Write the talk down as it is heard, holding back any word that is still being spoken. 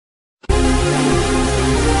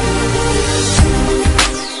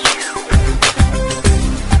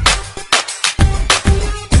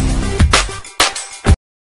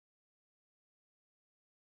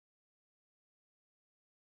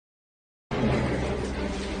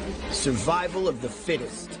Survival of the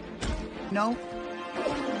fittest. No?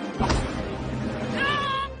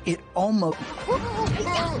 It almost...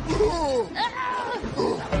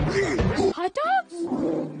 Hot dogs?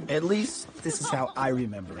 At least, this is how I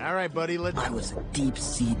remember it. All right, buddy, let's... I was a deep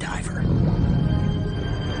sea diver.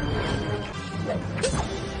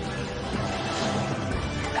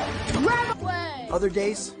 Run away! Other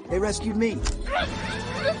days, they rescued me.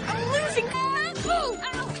 I'm losing...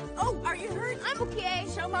 Oh, are you hurt? I'm okay.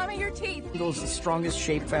 Show Mommy your teeth. Eagle's the strongest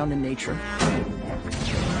shape found in nature.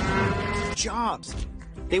 Jobs.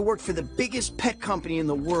 They worked for the biggest pet company in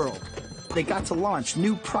the world. They got to launch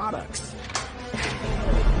new products.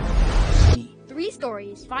 3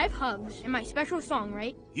 stories, 5 hugs, and my special song,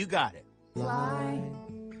 right? You got it. Fly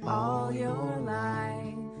all your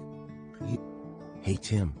life. Hey,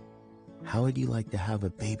 Tim, how would you like to have a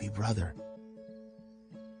baby brother?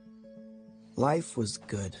 Life was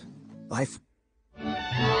good. Life...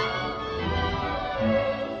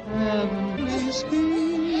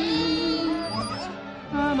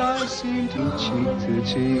 And I seem to cheek.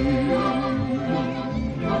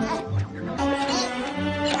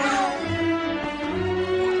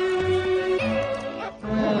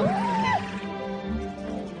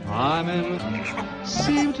 I'm in,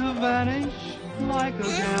 seem to vanish like a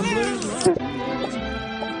gambler's run.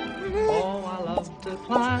 Oh, I love to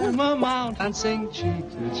climb a mountain and sing cheek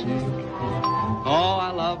to cheek. Oh,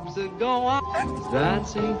 I love to go out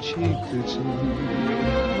dancing cheek to cheek.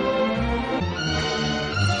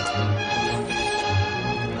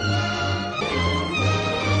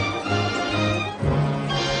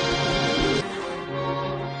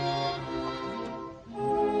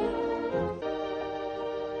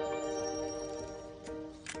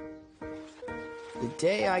 The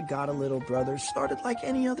day I got a little brother started like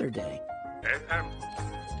any other day. Wake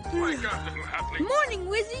up, little halfling. Morning,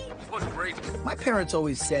 Wizzy. What great. My parents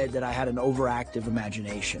always said that I had an overactive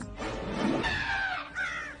imagination.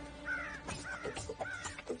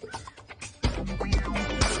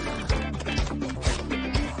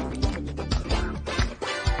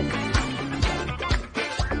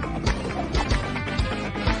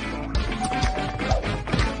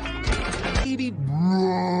 Baby brother.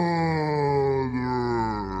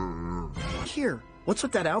 Here, what's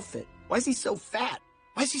with that outfit? Why is he so fat?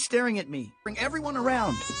 Why is he staring at me? Bring everyone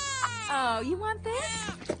around. Oh, you want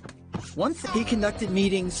this? One thing, he conducted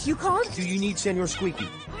meetings. You called? Do you need Senor Squeaky?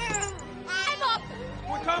 I'm up.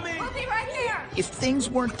 We're coming. We'll be right here. If things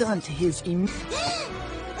weren't done to his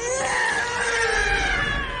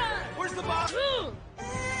Where's the box?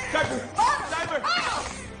 Diver! Diver!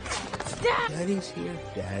 Daddy's here.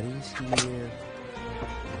 Daddy's here.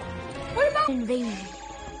 What about invasion?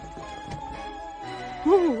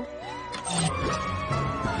 Ooh.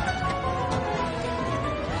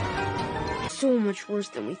 So much worse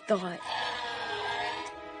than we thought.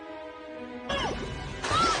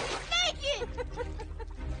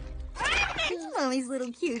 It's Mommy's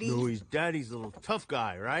little cutie. No, he's Daddy's little tough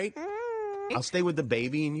guy, right? I'll stay with the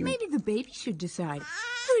baby and you... Maybe the baby should decide.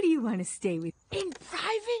 Who do you want to stay with? In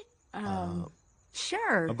private?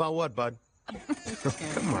 Sure. About what, bud?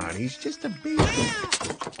 Come on, he's just a baby.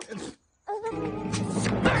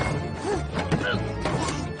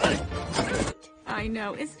 I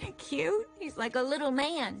know. Isn't it cute? He's like a little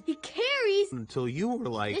man. He carries. Until you were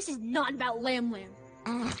like... This is not about Lamb Lamb.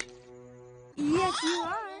 Yes, you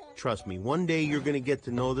are. Trust me, one day you're gonna get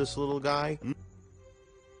to know this little guy.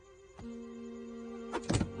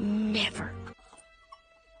 Never.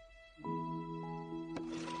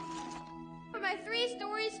 For my 3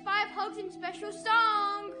 stories, 5 hugs, and special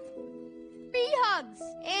song. 3 hugs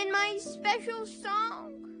and my special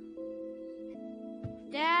song.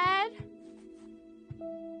 Dad?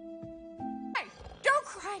 Hey, don't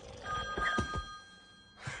cry.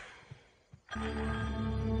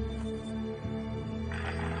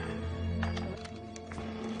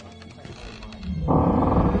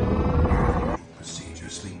 Procedure,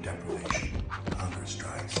 sleep deprivation, hunger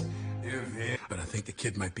strikes. But I think the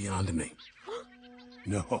kid might be onto me.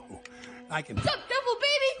 No, I can... What's up, double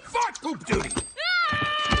baby? Fart poop duty!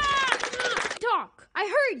 Talk. I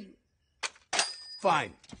heard you.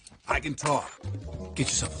 Fine, I can talk. Get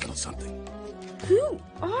yourself a little something. Who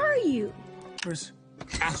are you?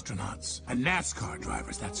 Astronauts and NASCAR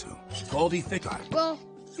drivers, that's who. Goldie Thickeye. Well,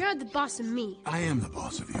 you're not the boss of me. I am the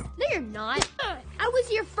boss of you. No, you're not. I was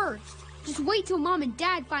here first. Just wait till Mom and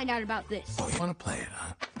Dad find out about this. Oh, you want to play it,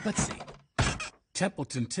 huh? Let's see.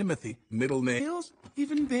 Templeton Timothy, middle name. Wheels?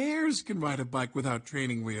 Even bears can ride a bike without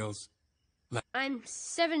training wheels. I'm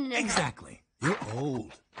 7 and a half. Exactly. You're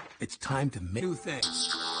old. It's time to make new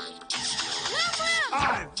things.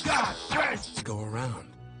 I've got fresh to go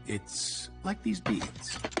around. It's like these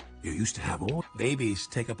beads. You used to have old babies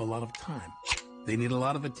take up a lot of time. They need a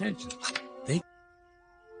lot of attention.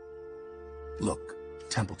 Look,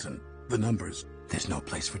 Templeton, the numbers. There's no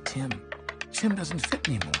place for Tim. Tim doesn't fit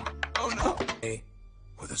anymore. Oh no. Hey,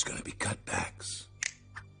 well, there's gonna be cutbacks.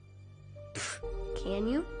 Can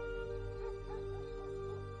you?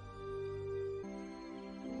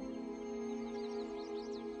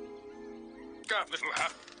 God, little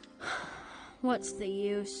hat. What's the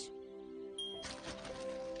use?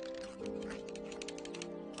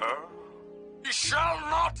 You shall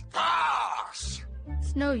not pass!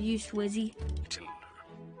 It's no use, Wizzy.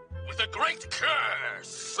 With a great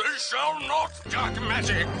curse, they shall not dark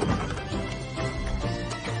magic!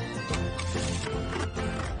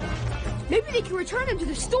 Maybe they can return him to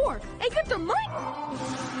the store and get their money.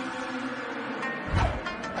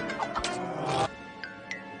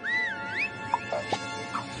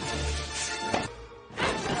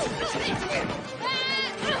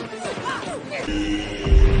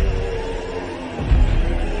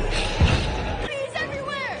 Bees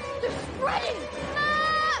everywhere! They're spreading!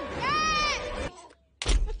 Mom!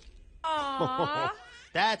 Aww.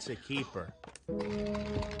 That's a keeper.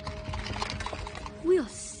 We'll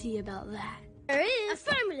see about that. There is.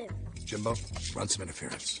 Affirmative. Jimbo, run some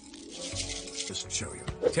interference. Just show you.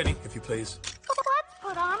 Teddy, if you please. Let's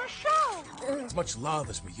put on a show. As much love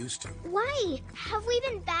as we used to. Why? Have we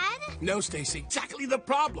been bad? No, Stacy. Exactly the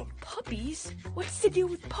problem. Puppies? What's the deal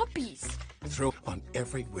with puppies? Throw on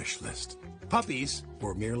every wish list. Puppies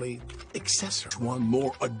were merely accessories. One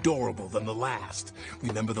more adorable than the last.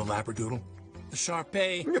 Remember the Labradoodle? The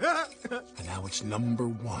Shar-Pei? And now it's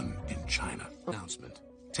 #1 in China. Announcement.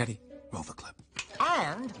 Teddy, roll the clip.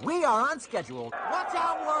 And we are on schedule. Watch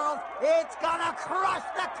out, world. It's gonna crush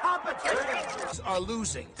the competition. Are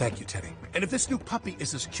losing. Thank you, Teddy. And if this new puppy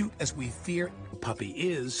is as cute as we fear puppy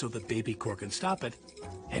is, so that baby Core can stop it,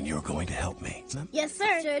 and you're going to help me. Yes,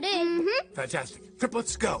 sir. Sure did. Mm-hmm. Fantastic.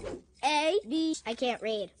 Triplets, go. A, B. I can't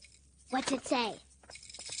read. What's it say?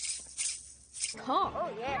 Oh,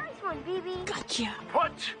 yeah. Nice one, Bebe. Gotcha.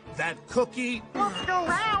 Put That cookie. Look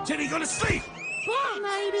around. Teddy, go to sleep.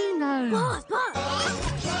 Maybe no. Boss.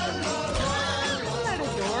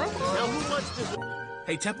 Now who wants to...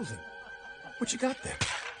 Hey, Templeton, what you got there?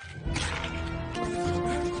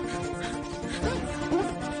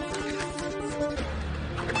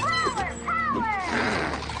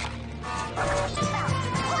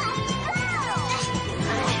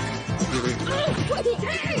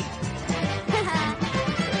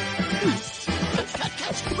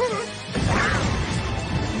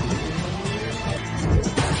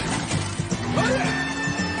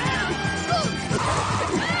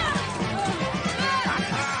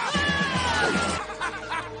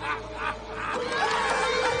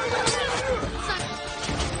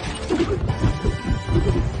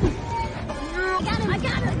 I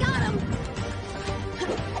got him.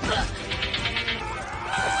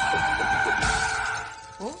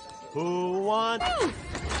 Who wants...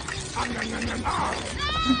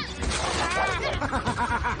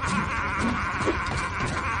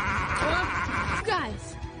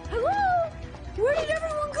 Guys, hello? Where did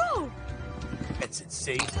everyone go? That's it,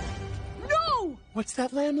 see? No! What's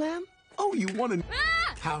that, Lamb? Oh, you want to...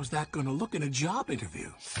 Ah! How's that going to look in a job interview?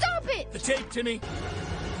 Stop it! The tape, Timmy.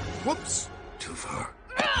 Whoops. Too far.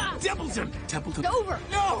 Ah! Templeton. It's over.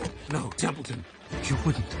 No, Templeton. You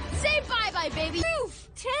wouldn't. Say bye-bye, baby. Oof.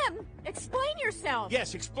 Tim, explain yourself.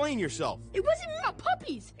 Yes, explain yourself. It wasn't about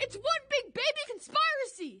puppies. It's one big baby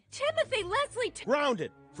conspiracy. Timothy, Leslie,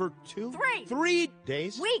 Grounded for 2... 3... 3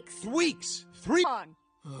 days? weeks. Weeks. 3... On.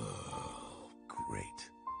 Oh,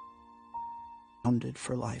 great. Bounded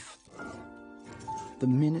for life. The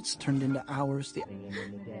minutes turned into hours.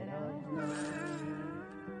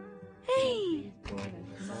 Hey.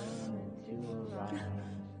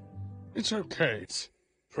 It's okay.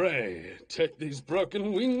 Pray, take these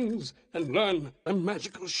broken wings and learn a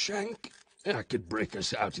magical shank. I could break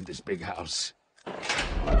us out in this big house.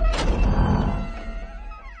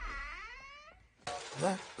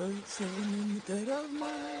 Blackbird singing in the dead of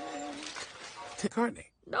night.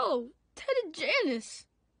 Courtney. No, Ted and Janice.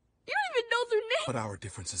 You don't even know their name. Put our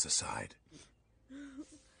differences aside.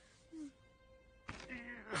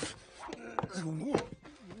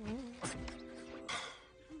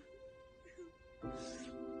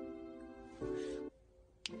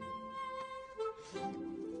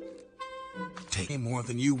 Take me more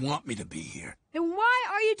than you want me to be here. And why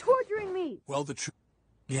are you torturing me? Well, the truth...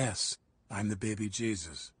 Yes, I'm the baby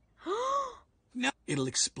Jesus. No, it'll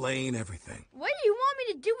explain everything. What do you want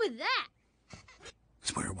me to do with that?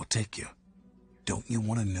 It's where it will take you. Don't you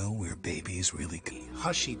want to know where babies really go?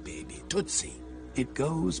 Hushy baby, Tootsie. It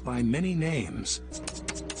goes by many names.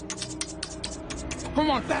 Come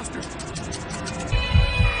on, faster!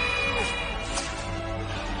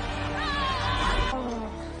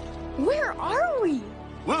 Where are we?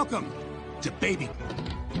 Welcome to Baby.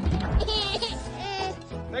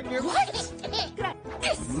 What?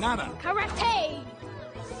 Nada. Karate!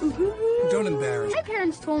 Don't embarrass. My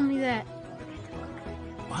parents told me that.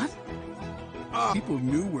 What? People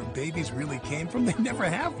knew where babies really came from. They never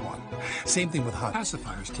have one. Same thing with hot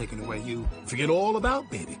pacifiers taken away. You forget all about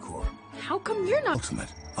baby core. How come you're not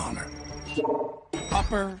Ultimate honor.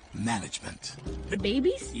 Upper management.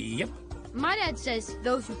 babies? Yep. My dad says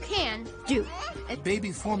those who can, do.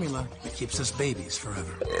 Baby formula that keeps us babies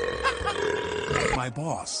forever. My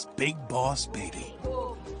boss. Big boss baby.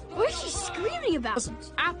 What is she screaming about?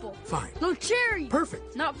 Doesn't. Apple. Fine. No cherry.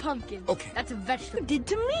 Perfect. Not pumpkin. Okay. That's a vegetable. You did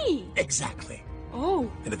to me. Exactly.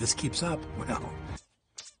 Oh. And if this keeps up, well...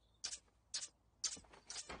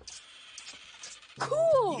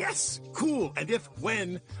 Cool. Yes! Cool. And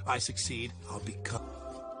when I succeed, I'll become...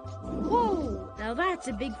 Whoa. Now that's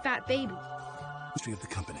a big fat baby. History of the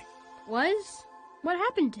company. Was? What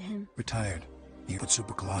happened to him? Retired. You what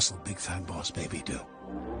super colossal big fat boss baby do?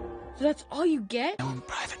 So that's all you get? My own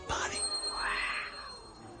private body.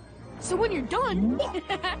 So when you're done...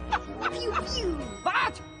 pew pew.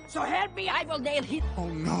 What? So help me, I will nail him. Oh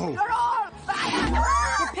no! You're all fired!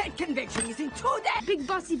 The pet conviction is in 2 days. Big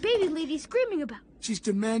bossy baby lady screaming about. She's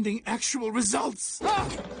demanding actual results.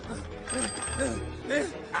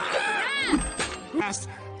 Fast.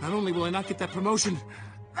 Not only will I not get that promotion,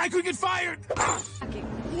 I could get fired.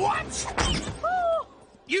 What?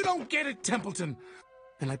 You don't get it, Templeton.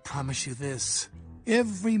 And I promise you this: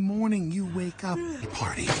 every morning you wake up,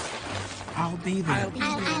 party, I'll be there.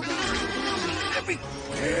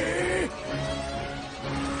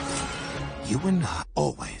 You and I,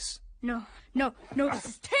 always. No, this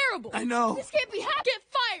is terrible. I know. This can't be happening. Get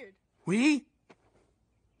fired. We?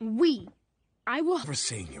 I will Never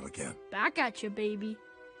seeing you again. back at you, baby.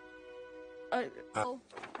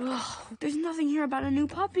 There's nothing here about a new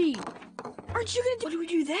puppy. Aren't you gonna do... What do we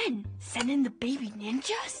do then? Send in the baby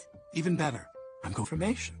ninjas? Even better, I'm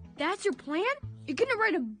confirmation. That's your plan? You're gonna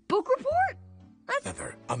write a book report?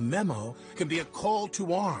 Heather, a memo can be a call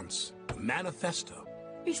to arms, a manifesto.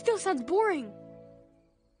 It still sounds boring.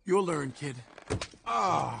 You'll learn, kid.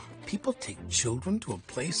 People take children to a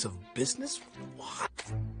place of business? What?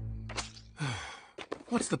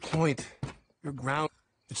 What's the point? You're ground...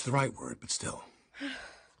 It's the right word, but still.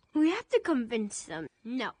 We have to convince them.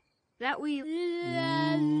 No. That we...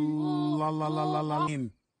 La la la la la. love each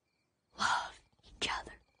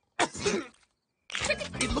other.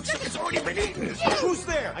 It looks like it's already been eaten. Who's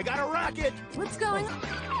there? I got a rocket. What's going on?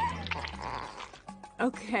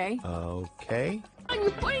 Okay. Okay. And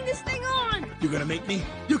you're putting this thing on! You're gonna make me?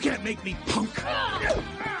 You can't make me, punk. Come on!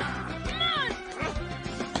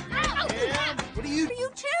 What are you... You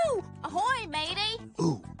too! Ahoy, matey!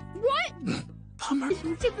 Ooh, What? bummer.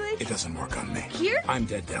 Manipulation. It doesn't work on me. Here? I'm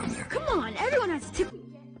dead down there. Come on, everyone has to tip.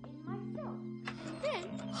 Then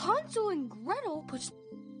Hansel and Gretel push.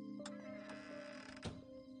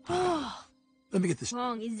 Oh, Let me get this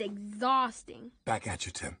song is exhausting. back at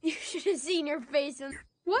you, Tim. You should have seen your face.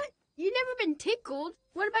 What? You never been tickled?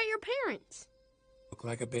 What about your parents? Look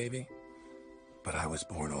like a baby, but I was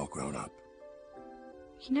born all grown up.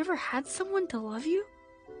 You never had someone to love you?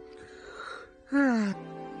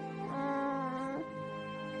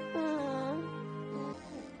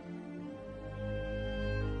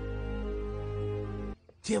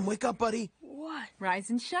 Tim, wake up, buddy. What? Rise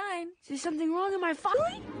and shine. Is there something wrong in my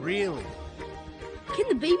family? Really? Can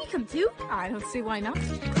the baby come too? I don't see why not.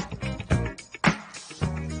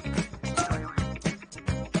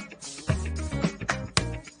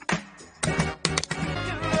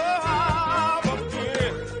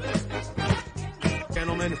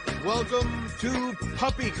 Gentlemen, welcome to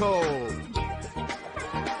Puppy Cove.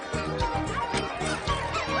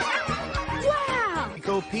 Wow!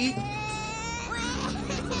 Go, Pete.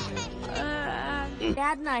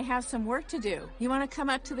 Dad and I have some work to do. You want to come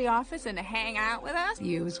up to the office and hang out with us?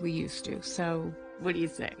 You as we used to. So, what do you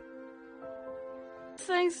say?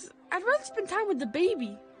 Thanks. I'd rather spend time with the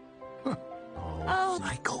baby. Oh,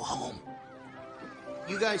 I go home.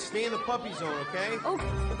 You guys stay in the puppy zone, okay?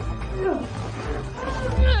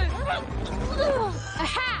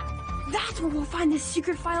 Aha! That's where we'll find the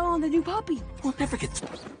secret file on the new puppy. We'll never get...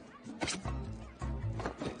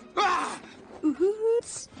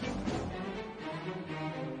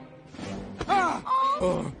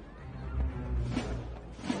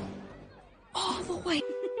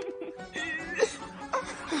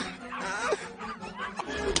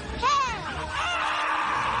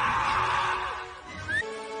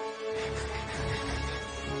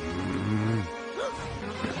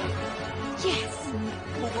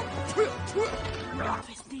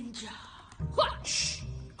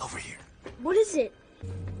 What is it?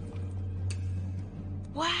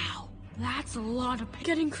 Wow, that's a lot of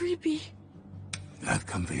getting creepy. That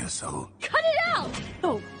come for your soul. Cut it out!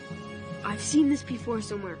 Oh, I've seen this before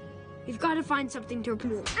somewhere. We've got to find something to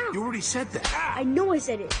remove. Ow! You already said that. I know I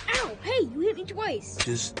said it. Ow! Hey, you hit me twice.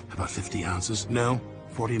 Just about 50 ounces. No,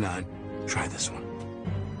 49. Try this one.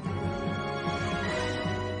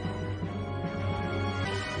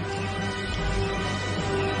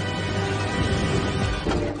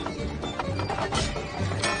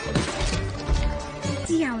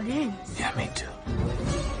 See how it ends. Yeah, me too.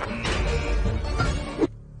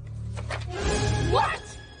 What?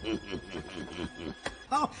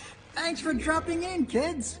 Oh, thanks for dropping in,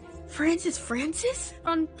 kids. Francis?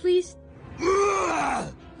 Please.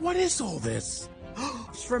 What is all this?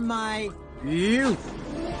 It's from my youth.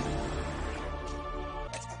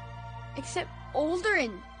 Except older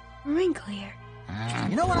and wrinklier.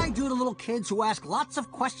 You know what I do to little kids who ask lots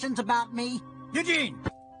of questions about me? Eugene!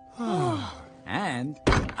 And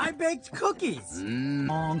I baked cookies.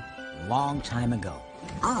 Long time ago.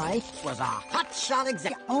 I was a hotshot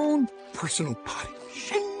exec. Own personal potty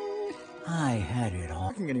machine. I had it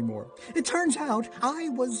all. Anymore. It turns out I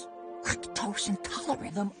was lactose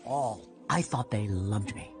intolerant. Them all. I thought they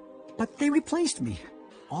loved me, but they replaced me.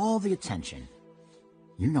 All the attention.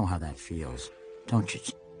 You know how that feels, don't you?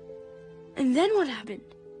 And then what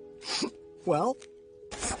happened? Well,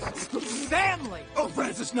 family. Oh,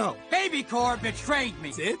 Francis, no. Baby core betrayed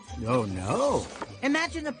me. Sid? No.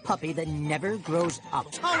 Imagine a puppy that never grows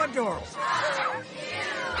up. How adorable.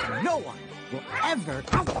 No one will ever...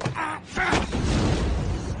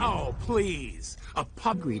 Oh, please. A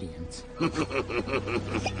pup. Ingredients.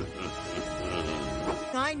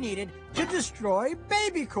 I needed to destroy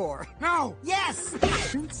baby core. No. Yes.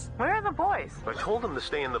 Where are the boys? I told them to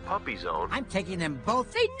stay in the puppy zone. I'm taking them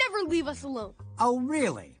both. They never leave us alone. Oh,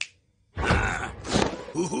 really?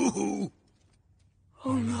 Ooh.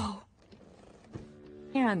 Oh no.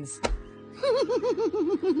 Hands.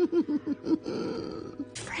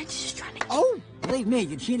 Francis is trying to... Oh, believe me,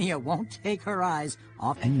 Eugenia won't take her eyes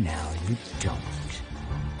off. And now you don't.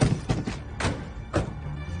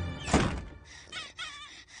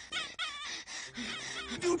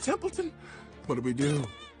 Do, Templeton? What do we do?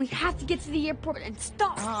 We have to get to the airport and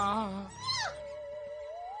stop.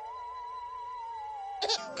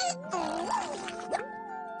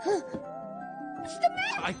 What's the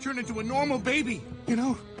matter? I turn into a normal baby. You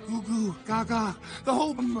know, goo goo, gaga, the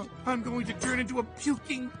whole... I'm going to turn into a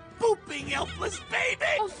puking, pooping, helpless baby.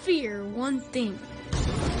 I'll fear one thing.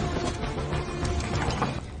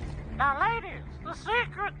 Now, ladies, the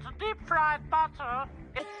secret to deep-fried butter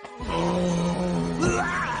is...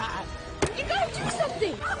 You gotta do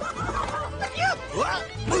something! Whoa!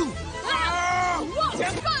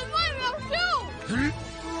 It's got mine out too!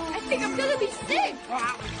 I think I'm gonna be sick!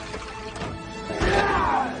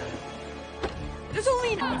 There's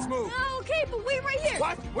only enough. Let's move. Okay, but wait right here.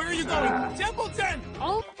 What? Where are you going? Templeton!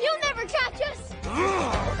 Oh, you'll never catch us!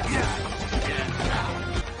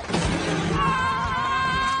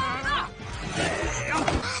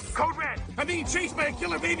 Code Red! I'm being chased by a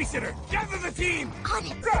killer babysitter! Gather the team! On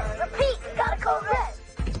it. Repeat, gotta code red.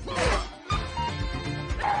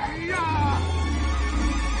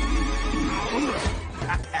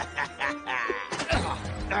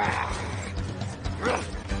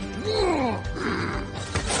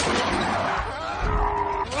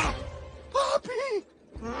 Poppy!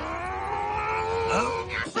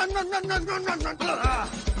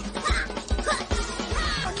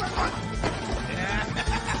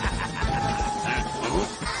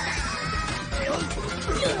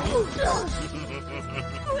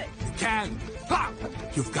 Can! Pop!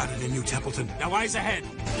 You've got it in you, Templeton. Now eyes ahead.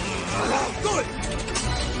 Good!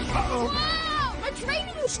 Uh-oh. Wow! I'm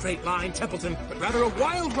training you! Straight line, Templeton, but rather a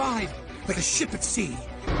wild ride, like a ship at sea.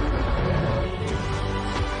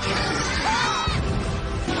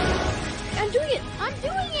 I'm doing it! I'm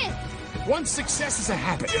doing it! One success is a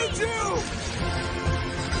habit. You too!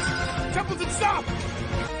 Templeton, stop!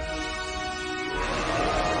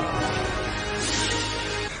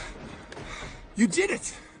 You did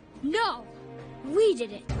it! No! We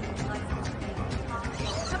did it!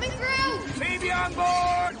 Coming through! Baby on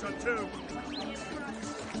board! Two.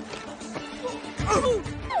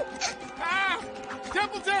 Ah!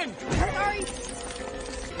 Templeton! Sorry!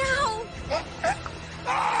 No!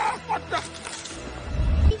 What the?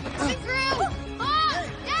 Coming through! Mom!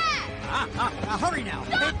 Dad! Hurry now.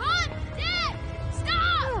 Stop! Mom! Dad!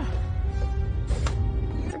 Stop!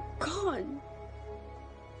 They're gone.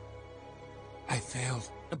 I failed.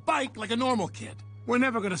 A bike like a normal kid. We're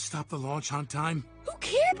never gonna stop the launch on time. Who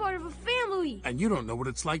cares? Part of a family silly. And you don't know what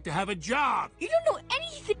it's like to have a job. You don't know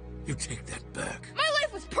anything. You take that back. My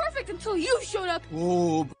life was perfect until you showed up.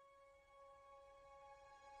 Oh.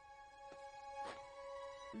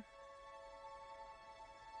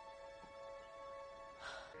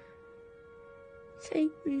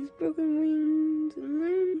 Take these broken wings and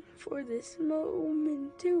learn for this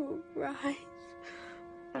moment to arise.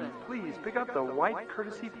 Please pick up the white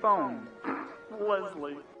courtesy phone.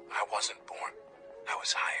 Leslie. I wasn't born. I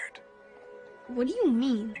was hired. What do you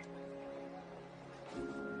mean?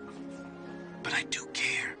 But I do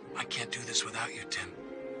care. I can't do this without you, Tim.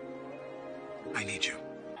 I need you.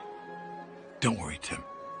 Don't worry, Tim.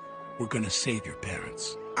 We're gonna save your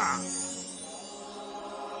parents.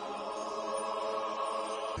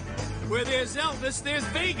 Where there's Elvis, there's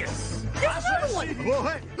Vegas. There's another one. Oh,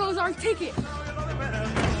 hey. Goes our ticket.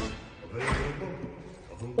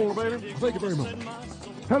 Oh, baby, thank you very much.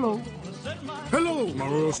 Hello. Hello,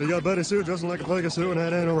 Maru. You got a buddy suit dressing like a Pegasus and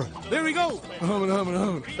that ain't over. There we go. Come on,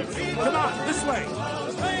 this way.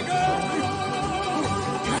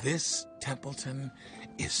 This Templeton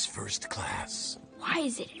is first class. Why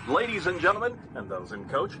is it? Ladies and gentlemen, and those in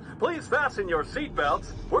coach, please fasten your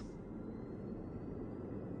seatbelts.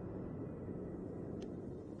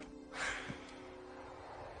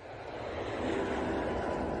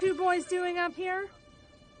 You boys doing up here?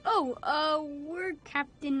 Oh, we're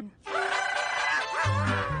Captain. Hey,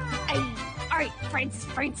 all right,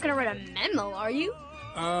 Frank's gonna write a memo, are you?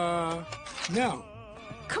 No.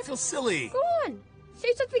 Come so silly. Go on,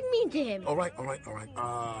 say something mean to him. All right.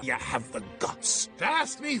 You have the guts to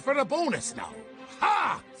ask me for the bonus now.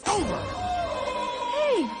 Ha! Over!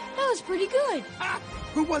 Hey, that was pretty good. Ha!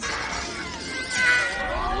 Who was it?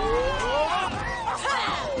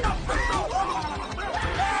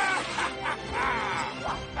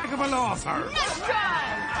 Heck of a law, sir. Nice try!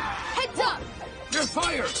 Heads up! You're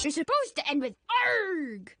fired! You're supposed to end with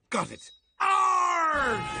ARG! Got it.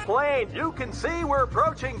 ARG! Plane, you can see we're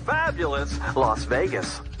approaching fabulous Las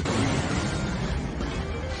Vegas.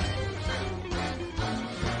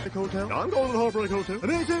 Hotel. I'm going to the Heartbreak Hotel.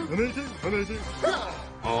 Me too.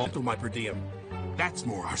 Oh, to my per diem. That's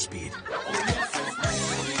more our speed.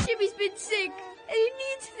 Jimmy's been sick, and he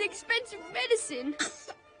needs his expensive medicine.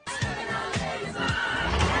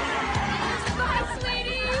 Bye,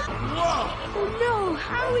 sweetie! Whoa! Oh no,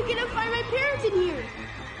 how are we gonna find my parents in here?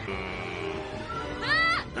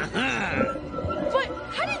 But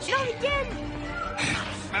how did you try again?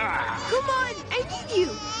 Come on, I need you.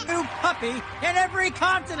 New puppy in every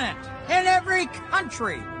continent, in every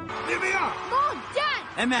country. Give me up! Mom, Dad!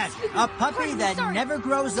 Imagine a puppy that never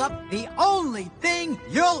grows up, the only thing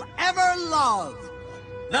you'll ever love.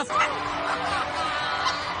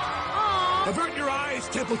 Avert your eyes,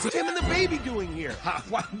 Templeton. Tim and the baby doing here?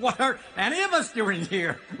 What are any of us doing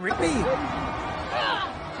here? Repeat.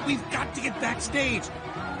 We've got to get backstage.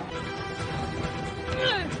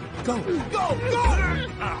 Go.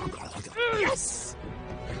 Yes!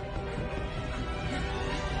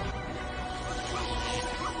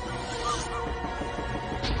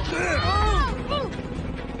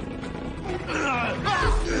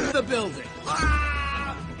 The building.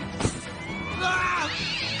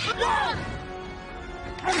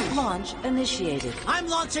 Launch initiated. I'm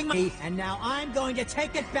launching my... And now I'm going to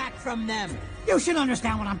take it back from them. You should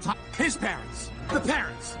understand what I'm talking... His parents. The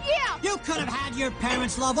parents. Yeah! You could have had your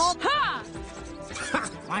parents' love all... Ha!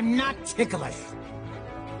 I'm not ticklish.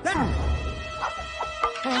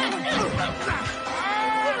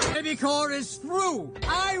 Baby core is through.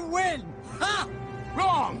 I win. Ha!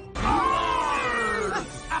 Wrong.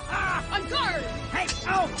 On guard! Hey,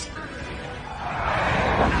 oh!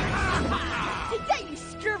 Take that, you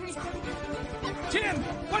scurvy... Tim,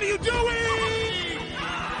 what are you doing?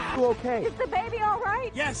 You okay? Is the baby all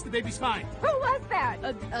right? Yes, the baby's fine. Who was that?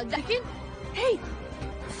 Second? Hey!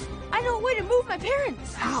 I know a way to move my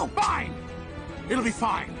parents! How? Fine. It'll be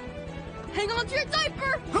fine. Hang on to your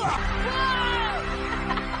diaper! Ha!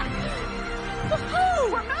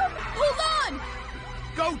 Woohoo! We're moving! Hold on!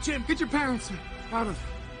 Go, Tim. Get your parents out of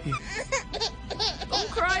here. Don't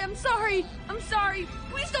cry, I'm sorry.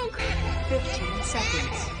 Please don't cry. 15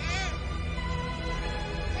 seconds.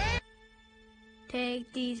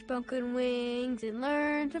 Take these broken wings and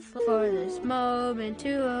learn to fly for this moment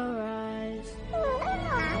to arise.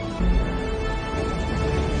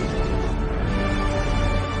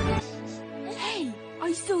 Hey, are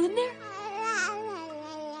you still in there?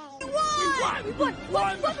 We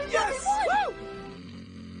won! Yes! Woo!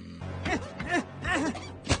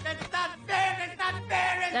 It's not fair!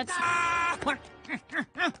 That's...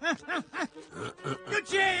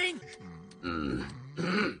 Eugene!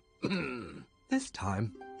 This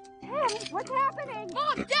time, What's happening?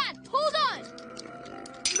 Mom, Dad, hold on!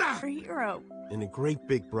 Our hero. And a great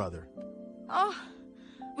big brother. Oh,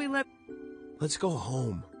 Let's go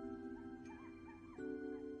home.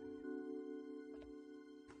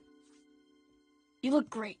 You look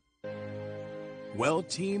great. Well,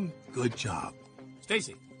 team, good job.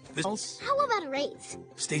 Stacy, this... How about a raise?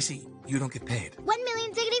 Stacy, you don't get paid. 1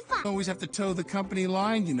 million ziggity fuck. Always have to toe the company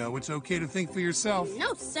line, you know. It's okay to think for yourself.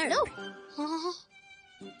 No, sir. No.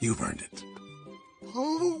 You've earned it.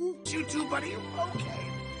 Oh, you too, buddy.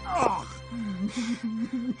 Okay. Oh.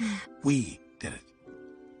 We did it.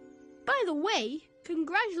 By the way,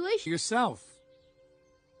 congratulations. Yourself.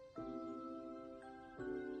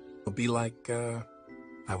 It'll be like,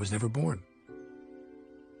 I was never born.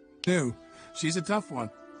 Ew, she's a tough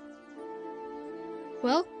one.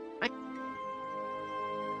 Well,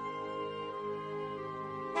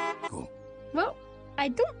 Cool. Well, I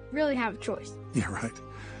don't really have a choice. Yeah, right.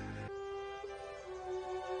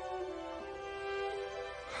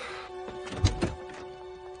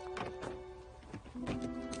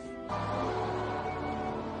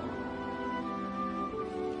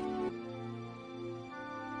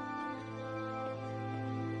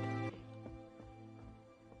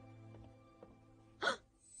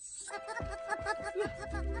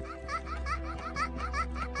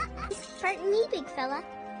 Pardon me, big fella.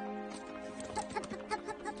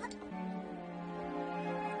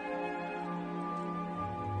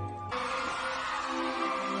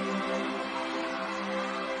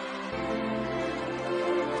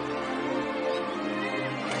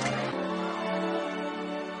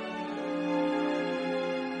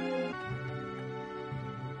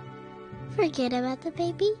 Forget about the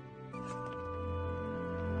baby.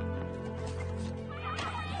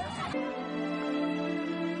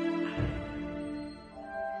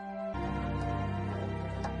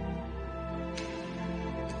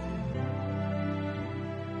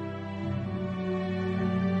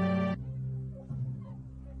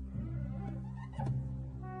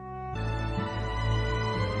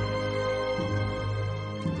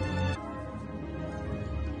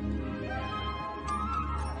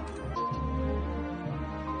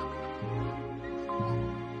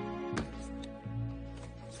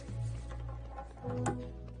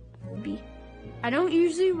 I don't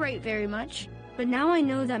usually write very much, but now I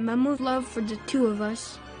know that Memo's love for the two of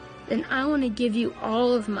us, then I want to give you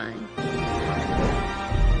all of mine.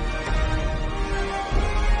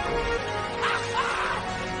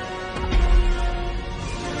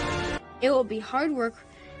 It will be hard work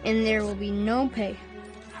and there will be no pay,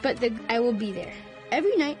 but I will be there.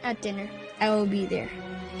 Every night at dinner, I will be there.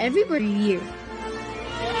 Every year.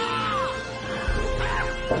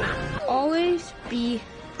 Always be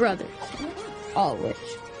brothers. Always.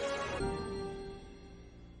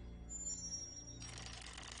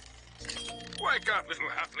 Wake up, little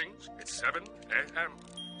halflings. It's 7 a.m.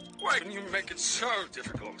 Why can you make it so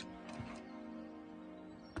difficult?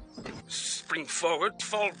 Spring forward,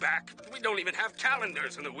 fall back. We don't even have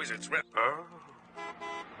calendars in the wizard's realm. Oh.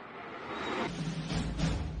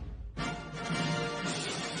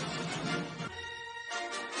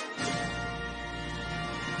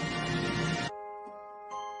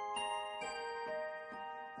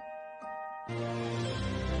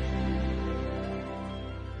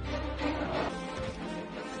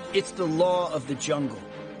 It's the law of the jungle.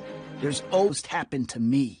 There's almost happened to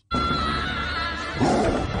me.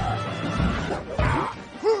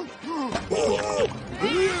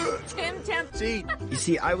 Tim. You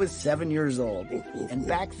see, I was 7 years old, and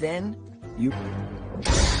back then, you...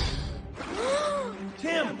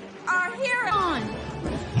 Tim! Our hero!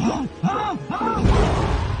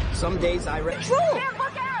 Some days I read... Tim,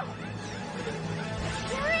 look out!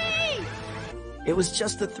 3! It was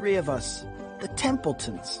just the three of us. The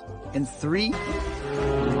Templetons. And 3...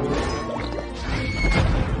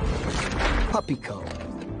 Puppyco.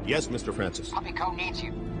 Yes, Mr. Francis. Puppyco needs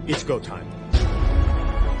you. It's go time.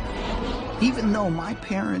 Even though my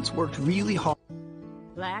parents worked really hard...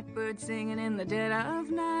 Blackbird singing in the dead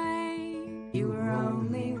of night. You were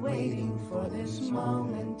only waiting for this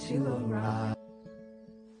moment to arrive.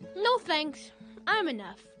 No thanks. I'm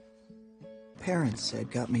enough. Parents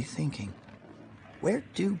said got me thinking. Where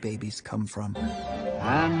do babies come from?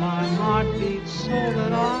 And my heart beats so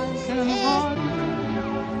that I can hardly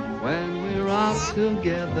when we're out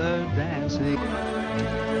together dancing.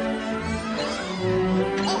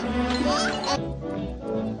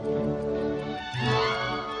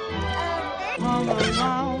 Come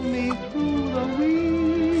around me through the wind.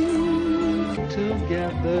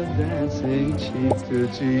 together dancing cheek to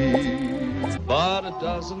cheek. But it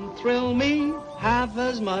doesn't thrill me half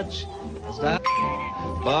as much as that.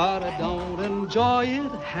 But I don't enjoy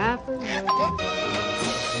it half as much.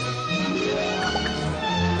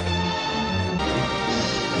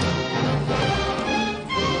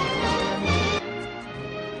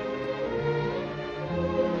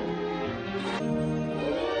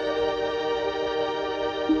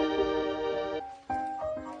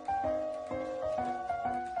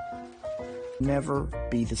 Never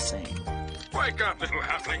be the same. Wake up, little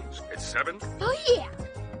halflings. It's 7. Oh, yeah.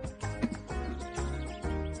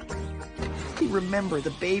 Remember,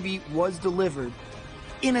 the baby was delivered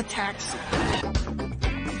in a taxi.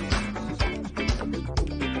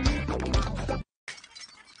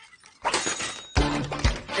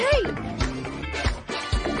 Hey!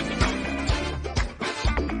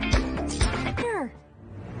 Here.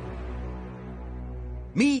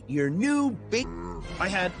 Meet your new big... I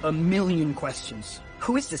had a million questions.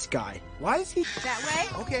 Who is this guy? Why is he... That way?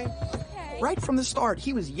 Okay. Right from the start,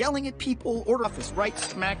 he was yelling at people or office right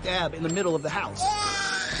smack dab in the middle of the house.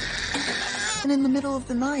 And in the middle of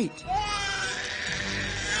the night.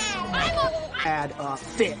 Had a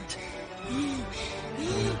fit.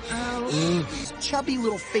 Chubby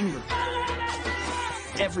little finger.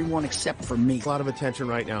 Everyone except for me. A lot of attention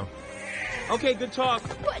right now. Okay, good talk.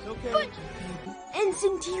 But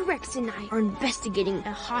Ensign T-Rex and I are investigating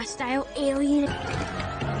a hostile alien.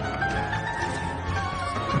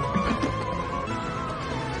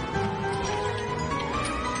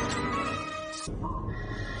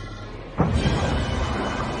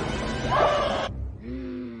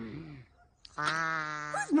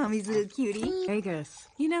 Who's Mommy's little cutie? Vegas.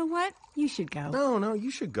 You know what? You should go. No,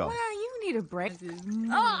 you should go. Well, you need a break.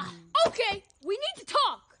 Okay, we need to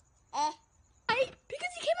talk. Right?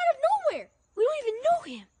 Because he came out of nowhere. We don't even know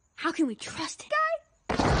him. How can we trust him?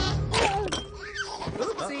 I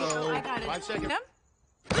got it. 5 seconds.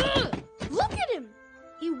 Look at him.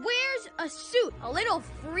 He wears a suit. A little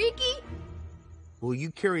freaky. Well,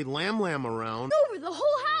 you carry Lamb around. Over the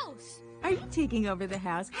whole house. Are you taking over the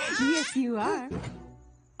house? Yes, you are.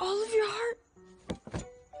 All of your heart.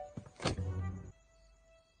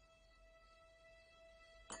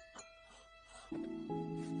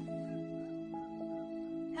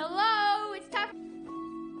 Hello, it's time.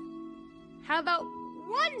 How about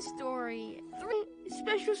one story? 3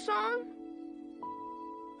 special song?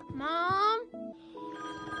 Mom?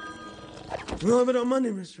 We'll have it on Monday,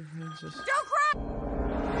 Mr. Francis. Don't cry!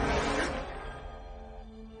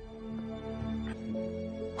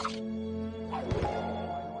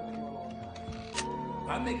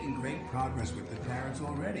 I'm making great progress with the parents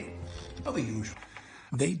already. Oh, the usual.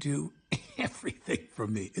 They do everything for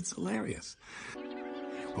me. It's hilarious.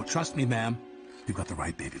 Well, trust me, ma'am. You've got the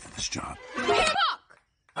right baby for this job.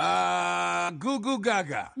 Goo goo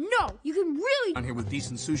gaga. No, you can really... On here with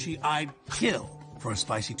decent sushi, I'd kill for a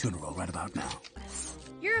spicy tuna roll right about now.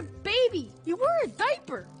 You're a baby. You wear a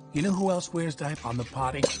diaper. You know who else wears diaper on the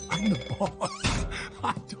potty? I'm the boss.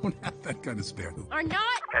 I don't have that kind of spare. Are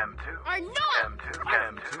not... M2. Are not...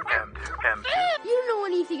 M2. You don't know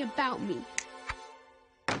anything about me.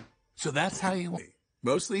 So that's how you...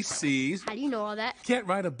 Mostly C's. How do you know all that? Can't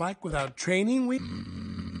ride a bike without training.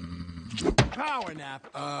 Power nap.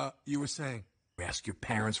 You were saying. Ask your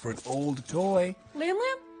parents for an old toy. Lamb?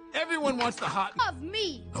 Everyone wants the hot... Of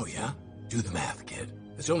me. Oh, yeah? Do the math, kid.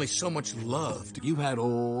 There's only so much love. You had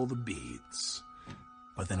all the beads.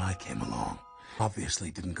 But then I came along. Obviously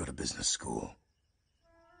didn't go to business school.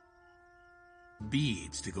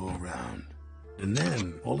 Beads to go around. And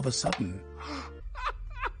then, all of a sudden...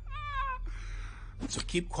 So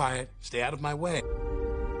keep quiet, stay out of my way.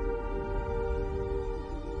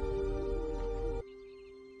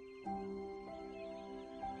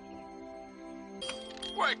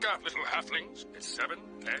 Wake up, little halflings. It's 7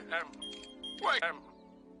 a.m. Wake up.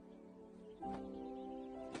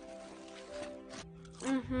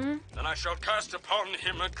 Then I shall cast upon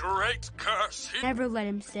him a great curse. Never let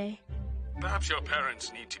him stay. Perhaps your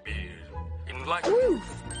parents need to be enlightened.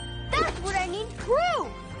 Proof. That's what I need. Proof.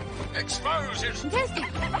 Expose it. Testing. Testing.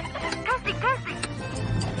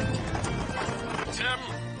 Tim,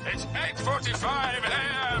 it's 8:45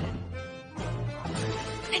 a.m.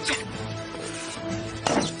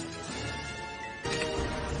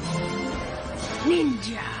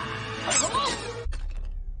 Ninja.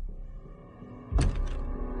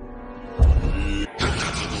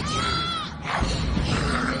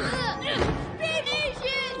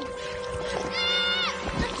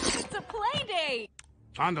 It's a play date.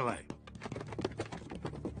 Andale.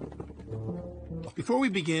 Before we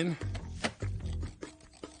begin...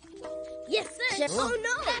 Yes, sir. Oh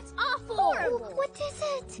no! That's awful! Horrible. What is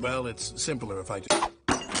it? Well, it's simpler if I just...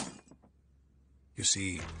 You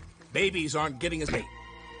see, babies aren't getting as many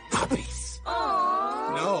puppies.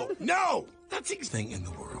 Aww. No! That's the thing in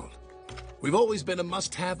the world. We've always been a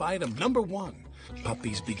must-have item. Number one,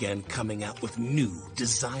 puppies began coming out with new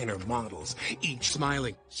designer models, each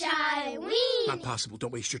smiling. Shy wee! Not possible.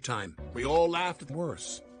 Don't waste your time. We all laughed at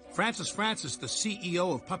worse. Francis, the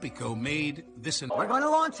CEO of PuppyCo, made this... We're going to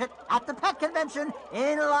launch it at the pet convention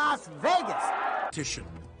in Las Vegas.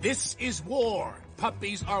 This is war.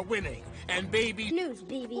 Puppies are winning, and babies... News,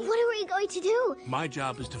 baby. What are we going to do? My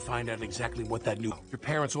job is to find out exactly what that new... Your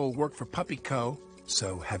parents all work for PuppyCo,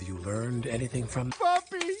 so have you learned anything from...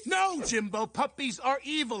 Puppy! No, Jimbo, puppies are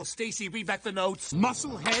evil. Stacy, read back the notes.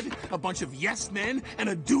 Musclehead, a bunch of yes men, and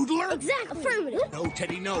a doodler? Exactly. Affirmative. No,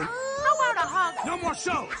 Teddy, no. I want a hug. No more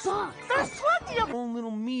shows. Fuck. There's plenty of... Own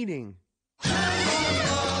little meeting. So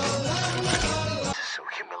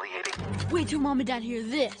humiliating. Wait till Mom and Dad hear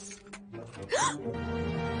this.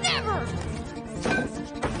 Never!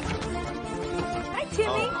 Hi, Timmy.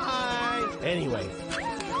 Oh, hi. Anyway.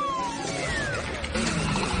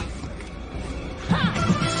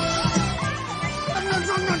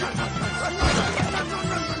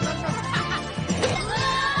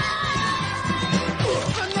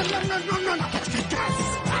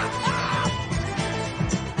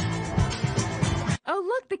 Oh,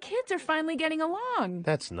 look, the kids are finally getting along.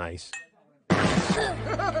 That's nice.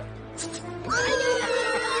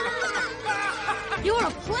 You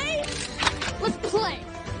wanna play? Let's play.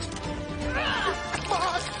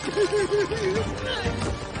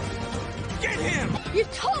 Get him! You're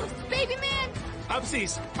toast, baby man!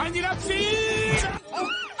 Upsies! I need upsies! Oh!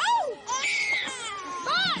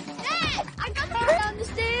 Mom! Dad! I got the down the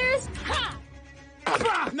stairs! Ha!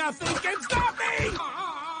 Nothing can stop me!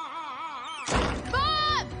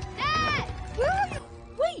 Mom! Dad! Where are you?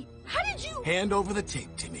 Wait, how did you... Hand over the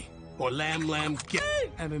tape, Timmy. Or lamb, get...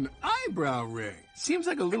 And an eyebrow ring. Seems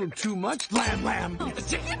like a little too much. Lamb.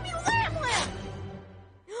 Give me lamb!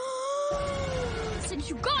 Since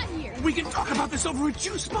you got here. We can talk about this over a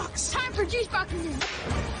juice box. Time for juice boxes.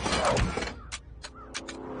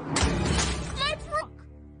 Let's rock.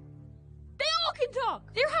 They all can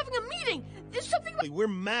talk. They're having a meeting. There's something like... We're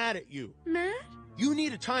mad at you. Mad? You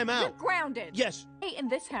need a timeout. You're grounded. Yes. Stay in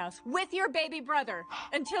this house with your baby brother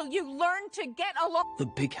until you learn to get along. The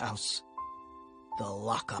big house. The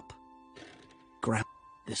lockup. Grab.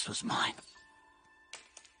 This was mine.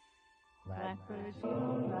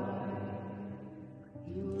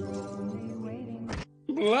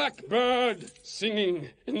 Blackbird singing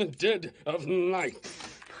in the dead of night.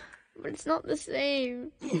 But it's not the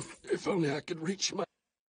same. If only I could reach my...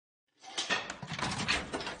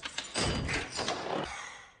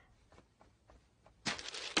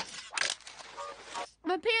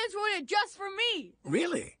 My parents wrote it just for me.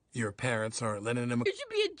 Really? Your parents are lending him... You should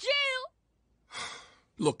be in jail.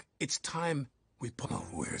 Look, it's time we put... Oh,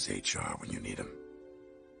 where's HR when you need him?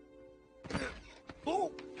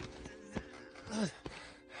 Oh!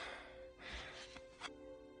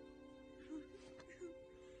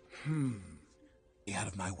 Get out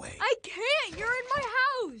of my way. I can't. You're in my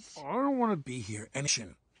house. I don't want to be here.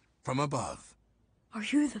 Action from above. Are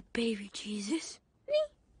you the baby Jesus? Me?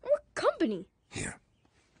 What company? Here.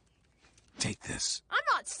 Take this. I'm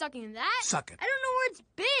not sucking that. Suck it. I don't know where it's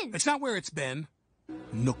been. It's not where it's been.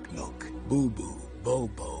 Nook Nook, Boo Boo,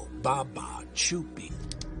 Bobo, Baba, Choopy.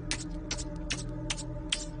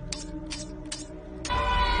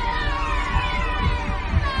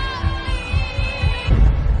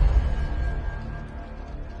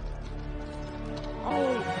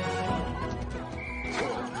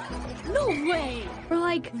 No way. Or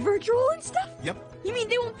like virtual and stuff? Yep. You mean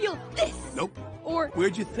they won't feel this? Nope. Or...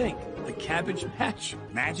 Where'd you think? The Cabbage Patch?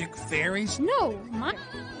 Magic fairies? No,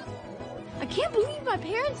 I can't believe my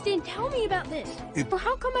parents didn't tell me about this. Or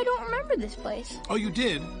how come I don't remember this place? Oh, you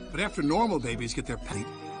did? But after normal babies get their pet...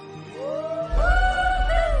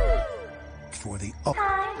 For the...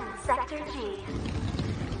 Sector G.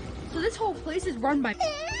 So this whole place is run by...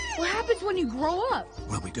 What happens when you grow up?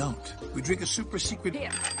 Well, we don't. We drink a super secret...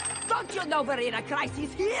 Here. Don't you know we're in a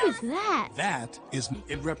crisis here? What is that? That is...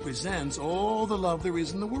 It represents all the love there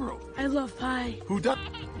is in the world. I love pie. Who does?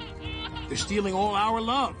 They're stealing all our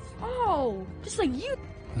love. Oh, just like you.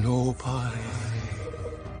 No pie.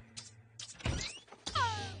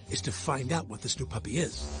 Is to find out what this new puppy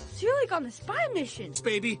is. So you're like on a spy mission.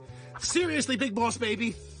 Baby. Seriously, big boss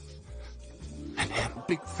baby. And him,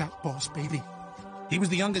 big fat boss baby. He was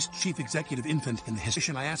the youngest chief executive infant in the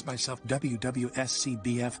history. I asked myself,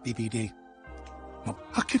 WWSCBF BBD. Well,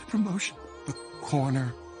 I'll get a promotion. The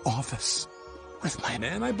corner office. with my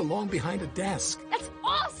man. I belong behind a desk. That's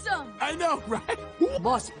awesome! I know, right?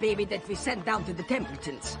 Boss baby that we sent down to the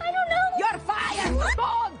Templetons. I don't know. You're fired!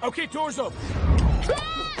 Gone! Okay, doors open.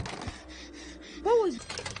 What was...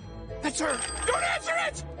 That's her. Don't answer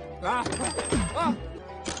it!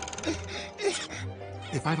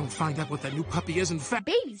 If I don't find out what that new puppy is, in fact...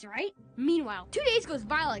 Babies, right? Meanwhile, 2 days goes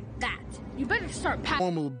by like that. You better start packing.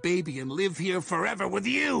 Normal baby and live here forever with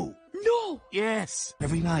you. No! Yes.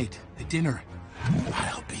 Every night at dinner,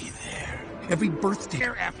 I'll be there. Every birthday,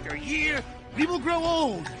 year after year, we will grow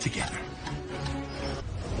old together.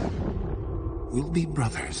 We'll be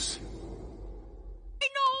brothers. I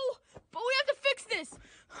know! But we have to fix this!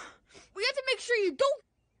 We have to make sure you don't...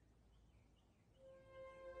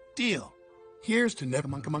 Deal. Here's to never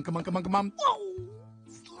monka. Whoa!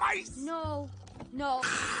 Slice! No.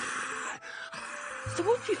 So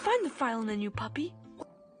once we find the file in the new puppy...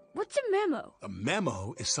 What's a memo? A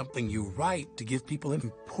memo is something you write to give people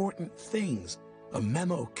important things. A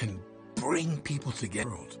memo can bring people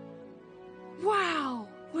together. Wow!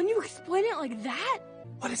 When you explain it like that...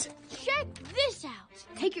 What is it? Check this out.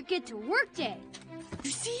 Take your kid to work day.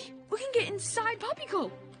 You see? We can get inside Puppy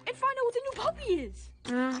Coat and find out what the new puppy is.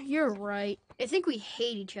 You're right. I think we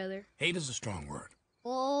hate each other. Hate is a strong word.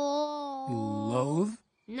 Oh. Loathe?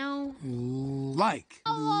 No. Like?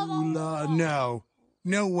 No.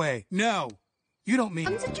 No way. No. You don't mean...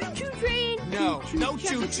 It's a choo-choo train. No. No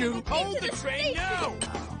choo-choo. Hold the train. No.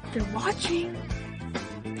 They're watching.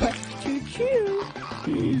 Choo-choo.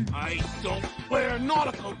 I don't wear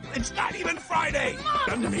nautical. It's not even Friday.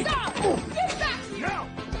 Come to me. Stop. Get back. No.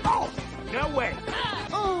 Oh. No way.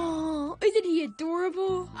 Oh, isn't he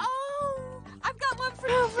adorable? Oh, I've got one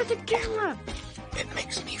for the camera. It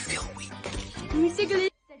makes me feel weak. Let me take a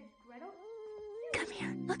look. Come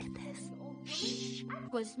here, look at this. Shh.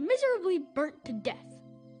 Was miserably burnt to death.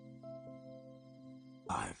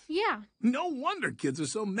 Yeah. No wonder kids are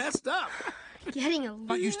so messed up. Getting a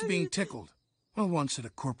Not used to being tickled. Well, once at a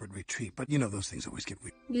corporate retreat, but you know those things always get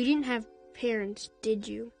weird. You didn't have parents, did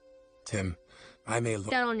you? Tim, I may look...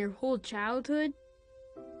 That on your whole childhood?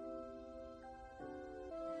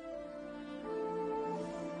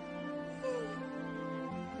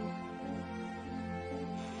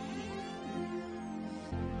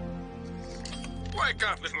 Wake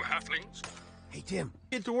up, little halflings. Hey, Tim,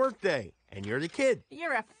 it's a work day, and you're the kid.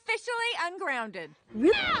 You're officially ungrounded.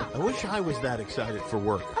 Yeah! I wish I was that excited for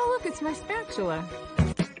work. Oh, look, it's my spatula.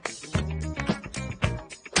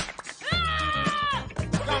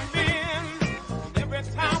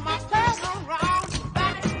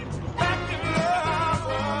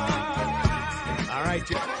 All right,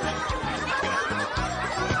 Jim.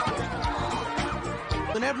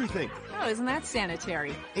 And everything. Oh, isn't that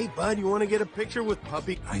sanitary? Hey, bud, you want to get a picture with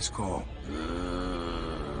Puppy? Nice call.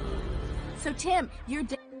 So, Tim, you're...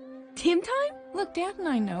 Tim time? Look, Dad and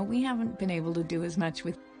I know we haven't been able to do as much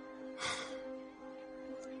with...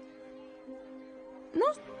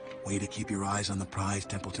 No. Way to keep your eyes on the prize,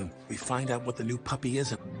 Templeton. We find out what the new puppy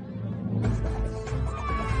is.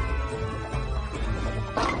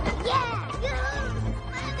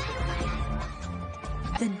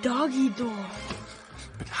 The doggy door.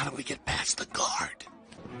 But how do we get past the guard?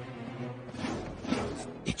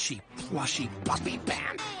 Itchy, plushy puppy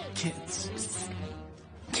band. Kids.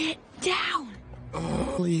 Get down.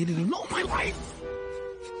 Oh, I hated him all my life.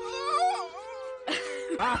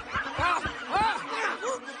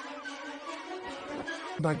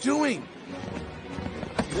 What am I doing?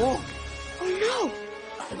 Whoa. Oh, no.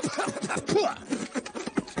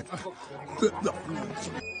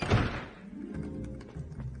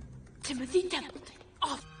 Timothy Templeton,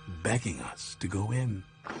 off. Begging us to go in.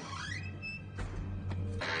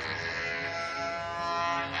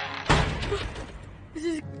 This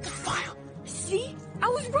is the file. See? I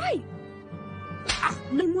was right.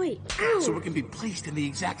 No, wait. Ow. So it can be placed in the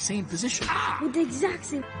exact same position. With the exact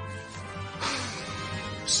same...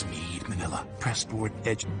 Smeed, manila, pressboard,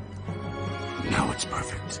 edge. Now it's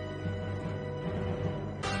perfect.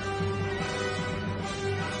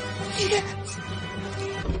 Yes!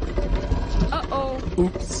 Uh-oh.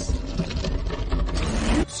 Oops.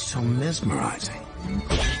 So mesmerizing.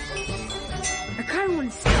 I kind of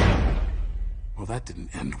want to see. Well, that didn't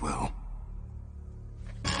end well.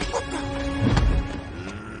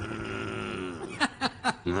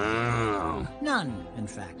 None, in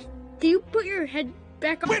fact. Do you put your head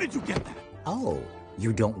back on? Where did you get that? Oh,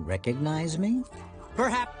 you don't recognize me?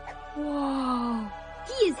 Perhaps. Whoa.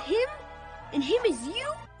 He is him? And him is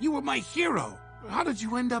you? You were my hero. How did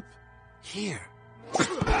you end up here?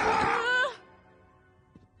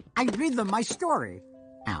 I read them my story.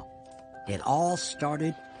 Now, it all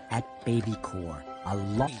started at Baby Corps.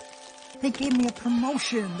 They gave me a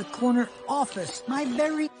promotion, the corner office, I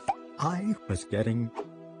was getting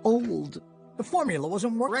old. The formula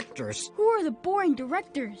wasn't directors. Who are the boring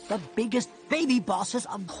directors? The biggest baby bosses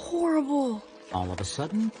of Horrible. All of a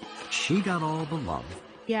sudden, she got all the love.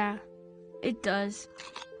 Yeah, it does.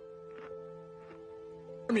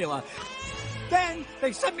 Formula. Then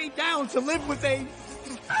they sent me down to live with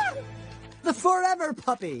the forever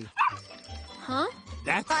puppy. Huh?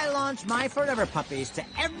 That's I launched my forever puppies to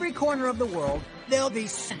every corner of the world. They'll be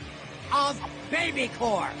of Baby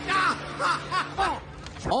Corps.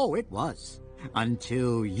 Oh, it was.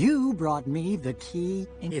 Until you brought me the key,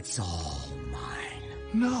 and it's all mine.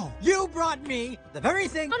 No. You brought me the very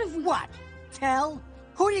thing. Out of what? Tell?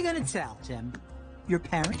 Who are you going to tell, Tim? Your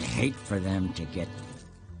parents? Hate for them to get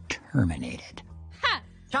terminated. Ha!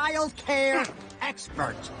 Child care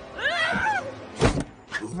expert.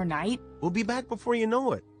 Overnight? We'll be back before you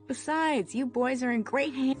know it. Besides, you boys are in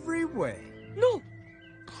great hands. Every way. No!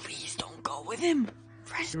 Please don't go with him.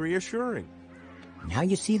 Reassuring. Now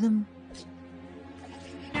you see them?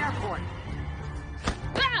 Airport.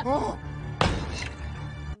 Ah! Oh.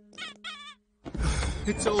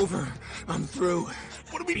 It's over. I'm through.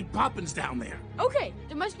 What do we need Poppins down there? Okay,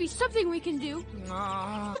 there must be something we can do.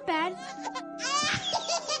 Not bad.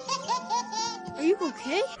 Are you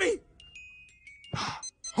okay? Me?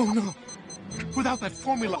 Oh no. Without that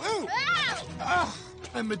formula.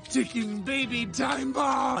 I'm a ticking baby time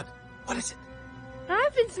bomb. What is it?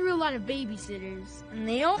 I've been through a lot of babysitters, and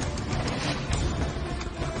they all...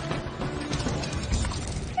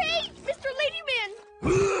 Hey, Mr. Ladyman!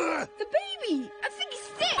 The baby! I think he's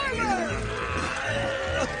sick!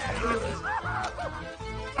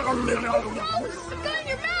 Oh, the gun in your mouth!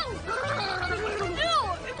 Ew!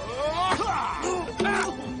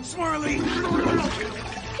 Swirly!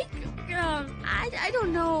 I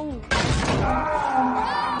don't know.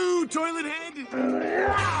 Ooh, toilet head!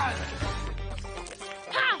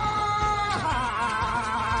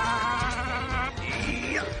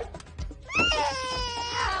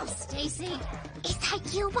 Oh, Stacy, is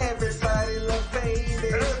that you? Everybody love baby.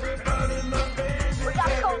 Everybody love baby. We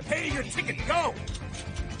gotta go. Pay your ticket, go!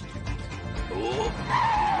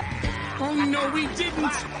 Oh no, we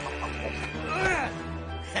didn't!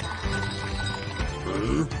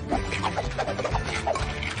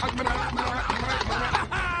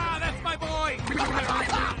 That's my boy!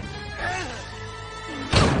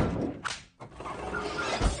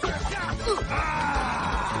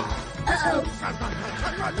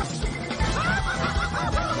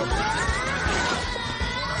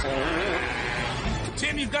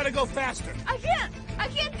 Tim, you've got to go faster. I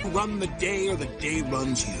can't do... Run the day or the day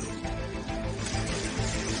runs you.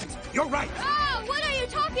 You're right. Ah, what are you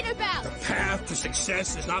talking about? The path to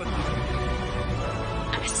success is not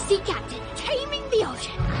I'm a sea captain taming the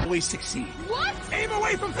ocean. always succeed. What? Aim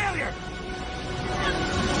away from failure.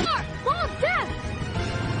 Mom, Dad!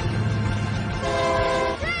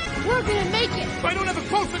 We're gonna make it. I don't have a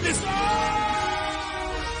quote for this. Oh.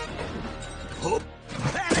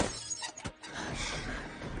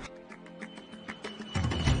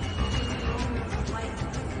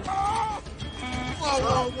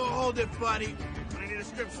 Whoa, hold it, buddy. I need a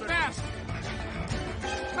strip search. Fast!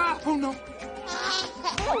 Oh, no.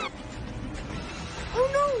 Oh,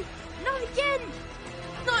 no! Not again!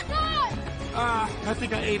 Not! I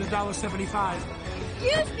think I ate $1.75.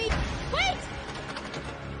 Excuse me! Wait!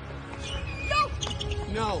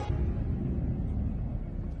 No.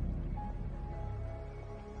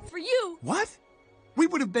 For you! What? We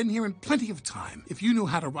would have been here in plenty of time if you knew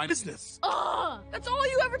how to write business. That's all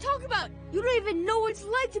you ever talk about! You don't even know what it's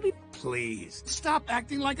like to be... Please, stop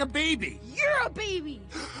acting like a baby. You're a baby!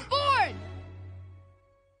 Born!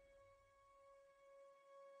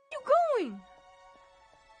 Where are you going?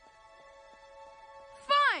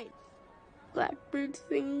 Fine! Blackbird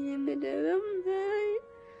singing in the dead of night.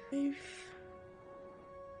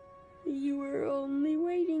 You were only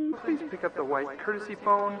waiting. Please pick up the white courtesy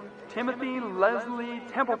phone. Timothy Leslie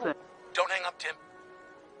Templeton. Don't hang up, Tim.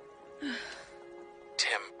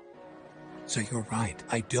 Tim. So you're right.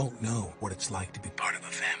 I don't know what it's like to be part of a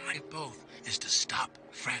family. Both is to stop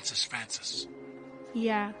Francis.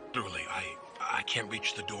 Yeah. Literally, I can't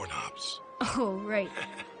reach the doorknobs. Oh, right.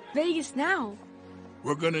 Vegas now.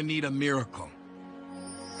 We're gonna need a miracle.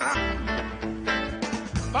 Follow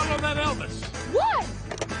that Elvis. What?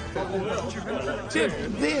 Tim,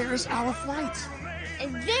 there's our flight.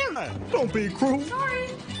 And there... Don't be cruel. Sorry.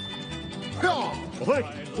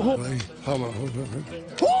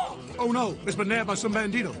 Oh no, it's been nabbed by some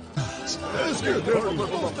bandito.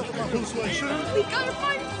 We gotta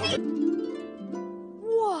find...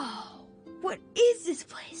 Whoa. this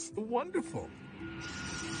place? Wonderful.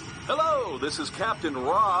 Hello, this is Captain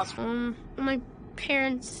Ross. My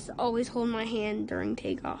parents always hold my hand during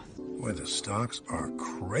takeoff. Boy, the stocks are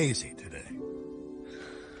crazy today.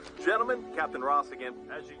 Gentlemen, Captain Ross again.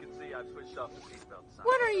 As you can see, I've switched off the seatbelt sign.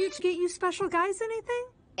 What are you to get you special guys anything?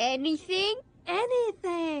 Anything?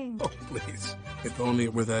 Anything. Oh, please. If only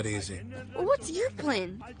it were that easy. Well, what's your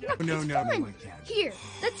plan? No, I can't. Here,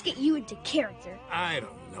 let's get you into character. I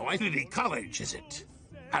don't know. City College, is it?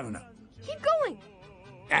 I don't know. Keep going.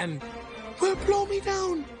 And will blow me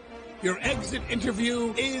down. Your exit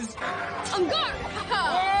interview is... On guard!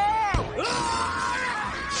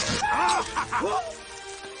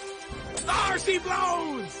 RC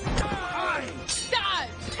blows! Dodge,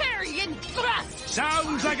 parry, and thrust!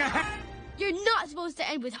 Sounds like a... You're not supposed to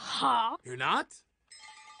end with ha. You're not?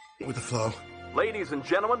 With the flow. Ladies and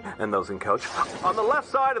gentlemen, and those in coach, on the left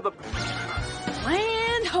side of the...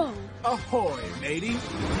 Land ho. Ahoy, matey.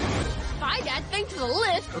 Bye, Dad. Thanks for the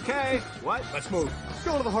lift. Okay, what? Let's move.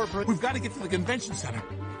 Go to the heartbreak. We've got to get to the convention center.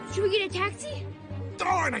 Should we get a taxi?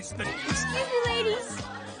 Darn, I think. Excuse me, ladies.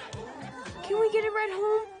 Can we get a ride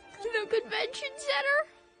home to the convention center?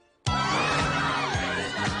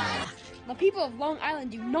 The people of Long Island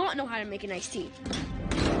do not know how to make an iced tea.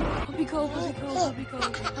 Puppy cold, puppy cold, puppy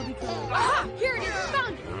cold, puppy cold. Aha! Here it is,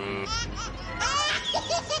 found it!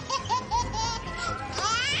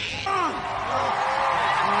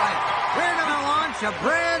 Alright, we're gonna launch a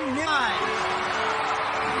brand new line.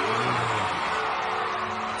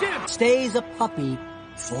 Stays a puppy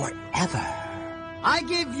forever. I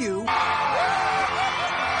give you...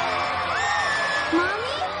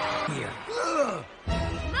 Mommy? Here.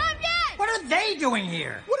 Mom, Dad! What are they doing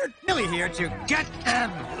here? What are Billy here to get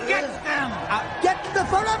them? Get them! Get the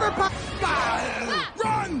forever puppy!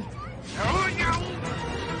 Run!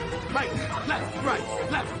 Right, left, right.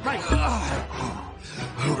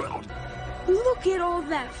 Look at all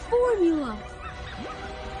that formula.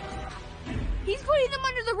 He's putting them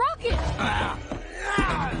under the rocket.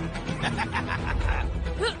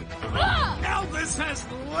 Elvis has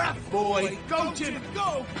left, boy. Go, Jim.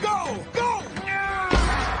 Go.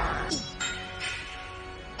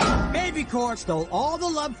 Baby Corp stole all the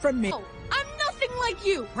love from me. Oh, I'm nothing like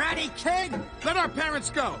you. Bratty kid! Let our parents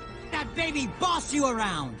go. That baby boss you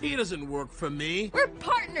around. He doesn't work for me. We're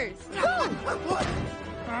partners. Go.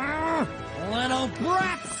 Little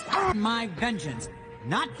brats! My vengeance.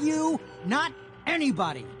 Not you, not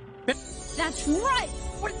anybody. That's right.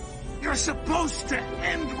 What you're supposed to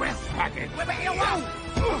end with.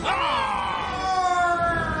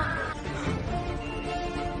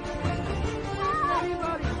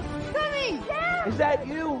 Coming. Dad. Is that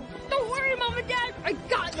you? Don't worry, Mom and Dad. I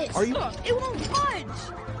got this. Are you- It won't budge.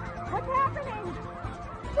 What's happening?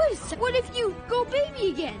 Wait a sec. What if you go baby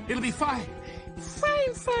again? It'll be fine.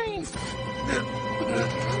 Fine.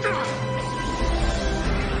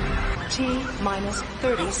 T-minus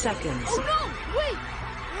 30 seconds. Oh, no! Wait!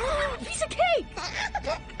 Piece of cake!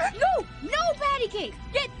 No patty cake!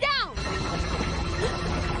 Get down!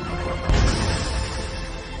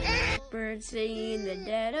 Birds singing in the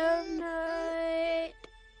dead of night.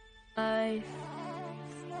 Life.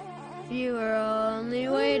 You were only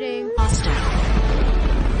waiting.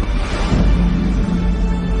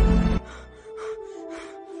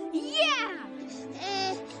 Yeah!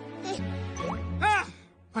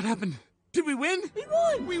 What happened? Did we win?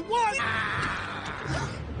 We won!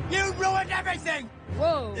 You ruined everything!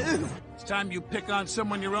 Whoa! It's time you pick on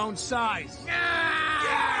someone your own size.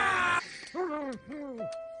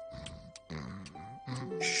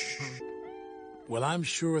 Well, I'm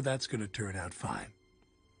sure that's going to turn out fine.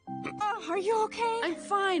 Are you okay? I'm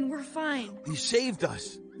fine. We're fine. You saved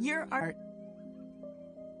us. You're our...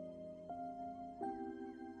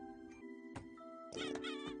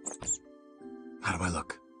 How do I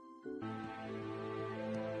look?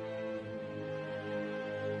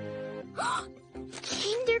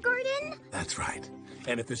 Kindergarten? That's right.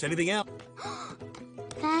 And if there's anything else,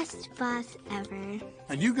 Best boss ever.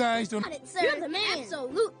 and you guys don't... Got it, sir. You're the man.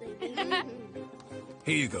 Absolutely.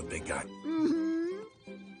 Here you go, big guy.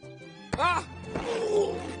 Ah!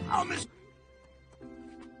 I'll miss...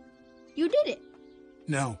 You did it.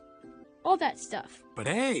 No. All that stuff. But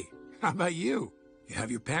hey, how about you? You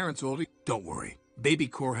have your parents older. Don't worry. Baby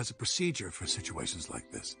Corps has a procedure for situations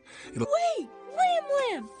like this. It'll... Wait!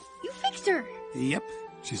 Lamb! You fixed her. Yep.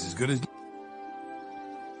 She's as good as...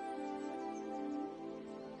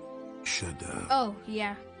 Should, Oh,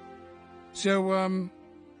 yeah. So,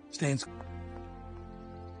 stay in...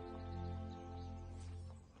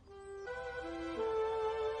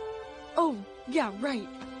 Oh, yeah, right.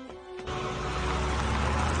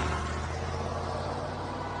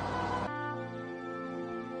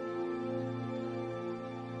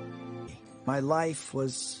 My life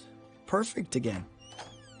was perfect again.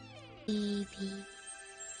 Baby.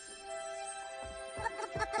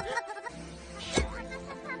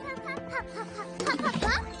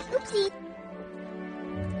 Oopsie.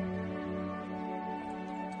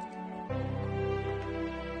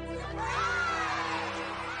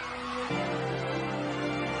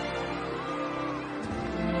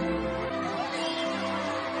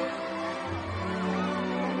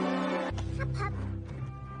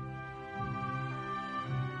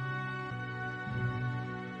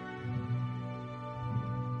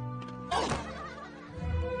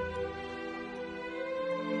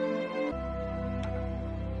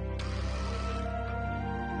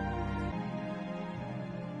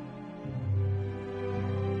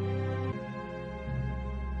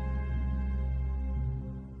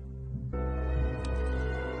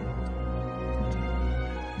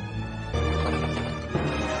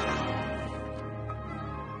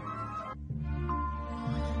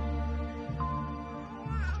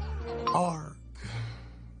 Arg.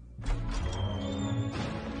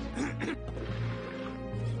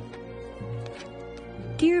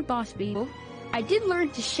 Dear Boss Baby, I did learn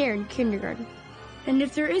to share in kindergarten. And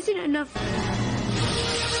if there isn't enough...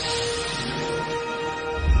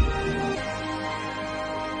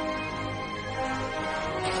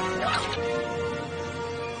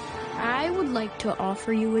 I would like to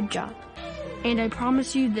offer you a job. And I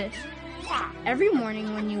promise you this. Every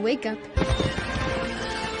morning when you wake up,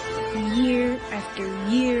 year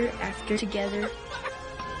after together,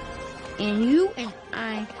 and you and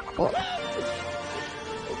I will...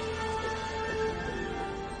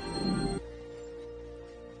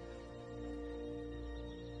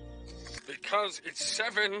 Because it's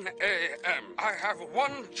 7 a.m. I have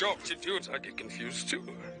one job to do. I get confused too,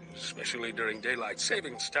 especially during daylight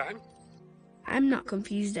savings time. I'm not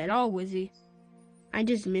confused at all, Wizzy. I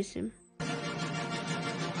just miss him.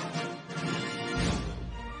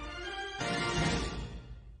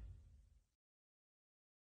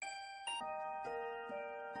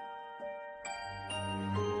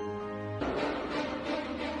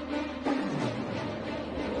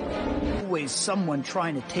 Always someone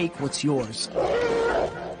trying to take what's yours.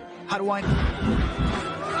 How do I...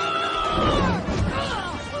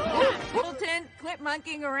 Littleton, quit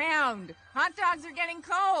monkeying around. Hot dogs are getting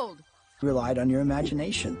cold. Relied on your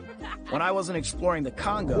imagination. When I wasn't exploring the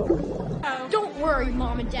Congo... Don't worry,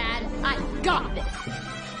 Mom and Dad. I got this.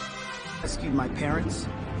 Rescued my parents.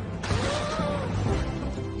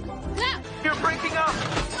 You're breaking up!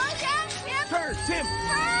 Turn, Tim!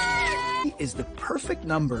 Is the perfect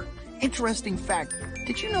number. Interesting fact,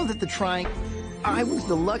 did you know that the triangle... I was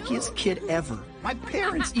the luckiest kid ever. My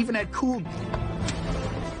parents even had cool...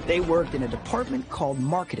 They worked in a department called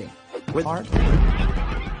marketing. With art,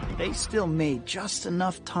 they still made just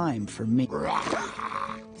enough time for me.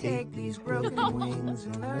 Take these broken wings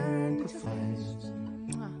and learn to fly.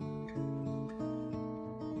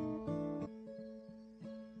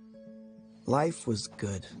 Life was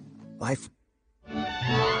good. Life...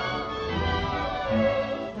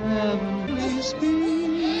 Heavenly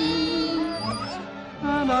speed,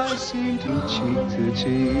 and I seem to cheek.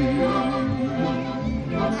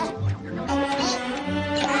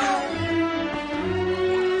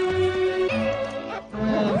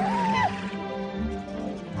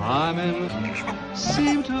 I'm in,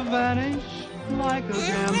 seem to vanish like a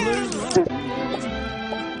gambler's luck.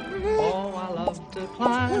 Oh, I love to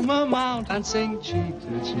climb a mountain and sing cheek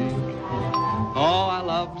to cheek. Oh, I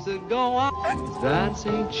love to go out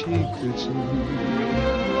dancing cheek to cheek.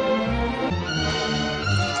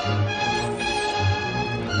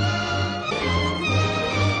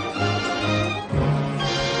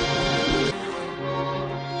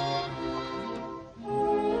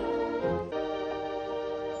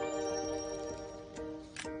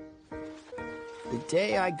 The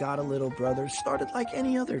day I got a little brother started like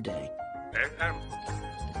any other day.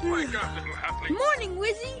 Wake up, little halfling. Morning,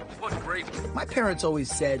 Wizzy. What great... My parents always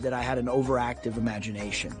said that I had an overactive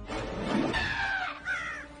imagination.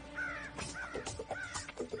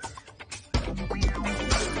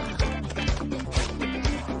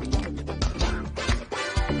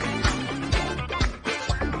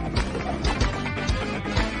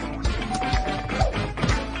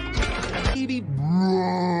 Baby brother.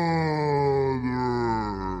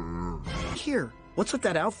 Here, what's with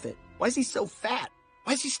that outfit? Why is he so fat?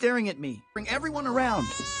 Why is he staring at me? Bring everyone around.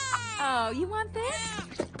 Oh, you want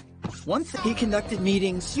this? One thing, he conducted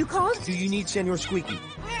meetings. You called? Do you need Senor Squeaky?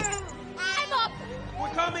 I'm up. We're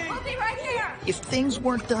coming. I'll be right here. If things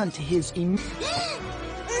weren't done to his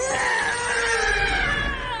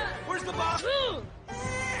Where's the boss?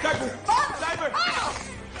 Diver! Diver!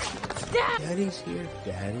 Dad! Daddy's here.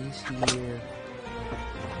 Daddy's here.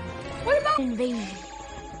 What about invasion?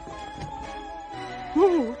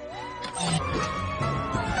 Ooh.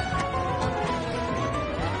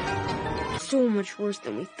 So much worse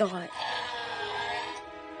than we thought.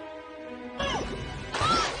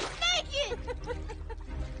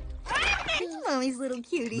 Mommy's little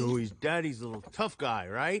cutie. No, he's Daddy's little tough guy,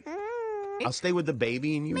 right? I'll stay with the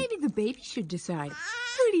baby and you... Maybe the baby should decide.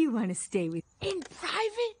 Who do you want to stay with? In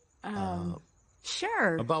private?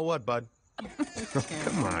 Sure. About what, bud?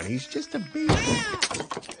 Come on, he's just a baby.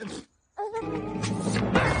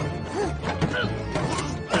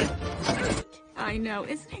 I know,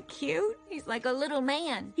 isn't it cute? He's like a little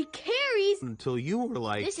man. He carries. Until you were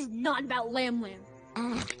like... This is not about Lamb.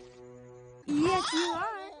 Yes, you are.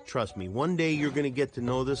 Trust me, one day you're gonna get to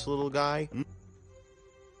know this little guy.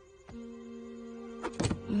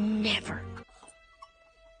 Never.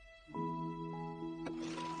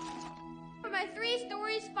 For my 3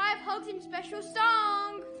 stories, 5 hugs, and special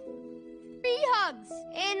song. 3 hugs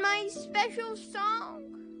and my special song.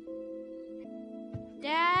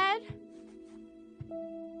 Dad?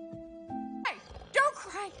 Hey, don't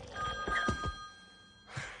cry.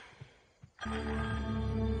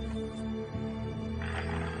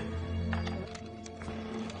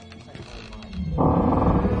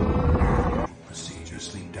 Procedure,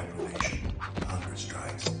 sleep deprivation, hunger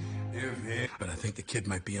strikes. But I think the kid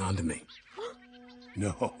might be onto me.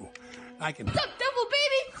 No, I can... What's up, double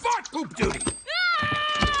baby? Fart poop duty!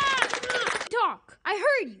 Talk. I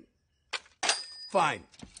heard you. Fine,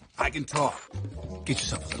 I can talk. Get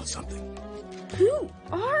yourself a little something. Who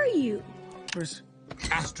are you? There's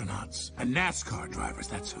astronauts and NASCAR drivers,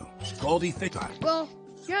 that's who. Goldie Thickard. Well,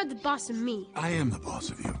 you're the boss of me. I am the boss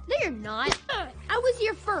of you. No, you're not. I was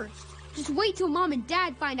here first. Just wait till Mom and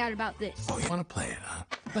Dad find out about this. Oh, you want to play it, huh?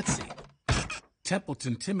 Let's see.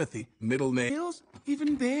 Templeton Timothy, middle name. Wheels?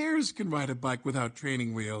 Even bears can ride a bike without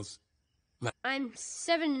training wheels. I'm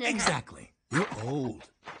 7 and a half. Exactly. You're old.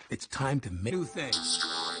 It's time to make new things.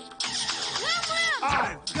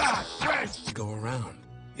 I've got fresh to go around.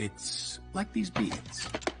 It's like these beads.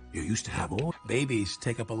 You used to have old babies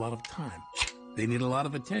take up a lot of time. They need a lot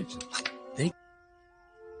of attention.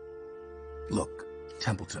 Look,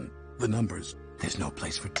 Templeton, the numbers. There's no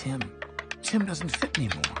place for Tim. Tim doesn't fit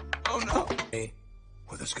anymore. Oh, no. Hey,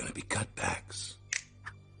 well, there's gonna be cutbacks.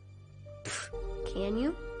 Can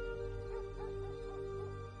you?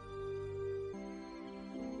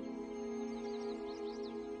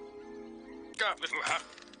 God, little hat.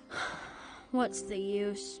 What's the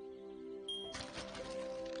use?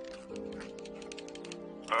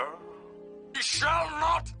 You shall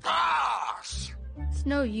not pass! It's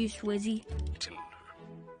no use, Wizzy.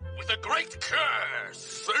 With a great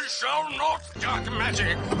curse, they shall not dark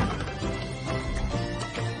magic.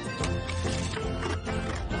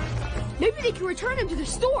 Maybe they can return him to the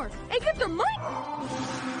store and get their money.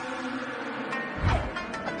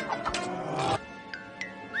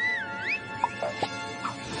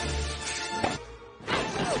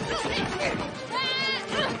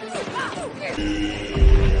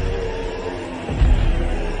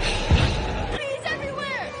 Bees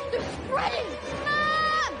everywhere! They're spreading!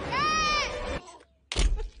 Mom! Hey!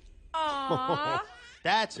 Aww.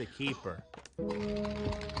 That's a keeper.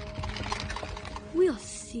 We'll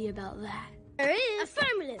see about that. There is.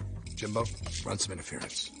 Affirmative. Jimbo, run some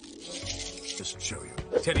interference. Just show you.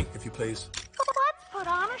 Teddy, if you please. Let's put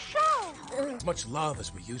on a show. Much love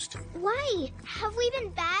as we used to. Why? Have we been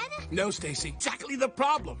bad? No, Stacy. Exactly the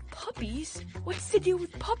problem. Puppies? What's the deal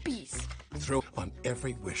with puppies? Throw on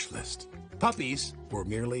every wish list. Puppies were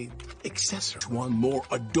merely accessories. One more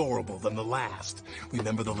adorable than the last.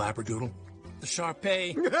 Remember the Labradoodle? The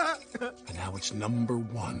Shar-Pei? And now it's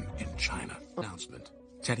 #1 in China. Announcement.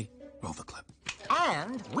 Teddy, roll the clip.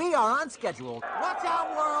 And we are on schedule. Watch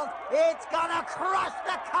out, world. It's gonna crush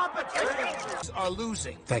the competition. Are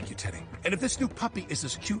losing. Thank you, Teddy. And if this new puppy is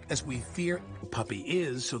as cute as we fear puppy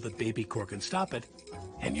is, so that baby Core can stop it,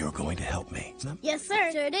 and you're going to help me. Yes,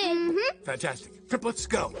 sir. Sure did. Fantastic. Triplets,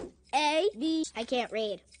 go. A, B. I can't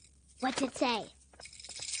read. What's it say?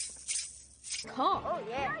 Call. Oh,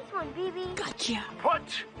 yeah. Nice one, Bebe. Gotcha.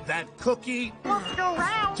 Put that cookie. Let's go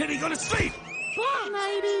round. Teddy, go to sleep. Boss.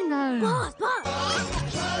 Maybe no. Boss.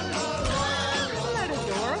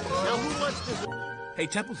 Now who wants this? Hey,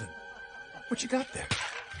 Templeton, what you got there?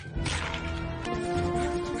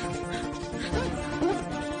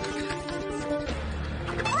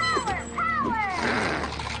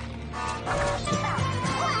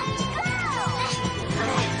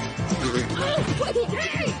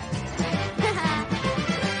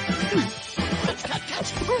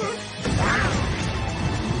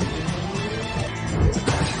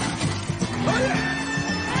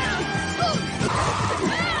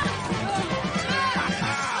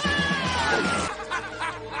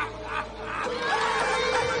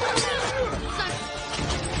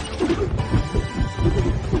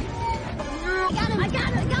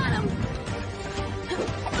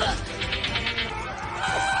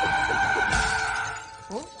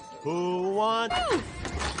 Who wants?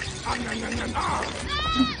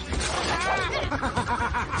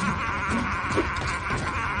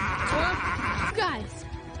 Guys,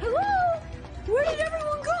 hello? Where did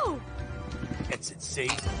everyone go? Gets it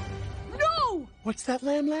safe. No! What's that,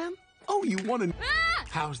 Lamb? Oh, you want to... Ah!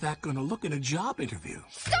 How's that going to look in a job interview?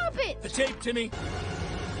 Stop it! The tape, Timmy.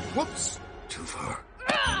 Whoops. Too far.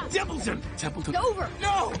 Ah! Templeton! Templeton. Over.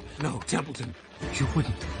 No! No, Templeton. You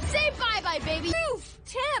wouldn't. Say bye-bye, baby. Proof!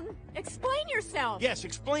 Tim, explain yourself. Yes,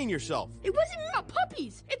 explain yourself. It wasn't about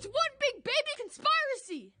puppies. It's one big baby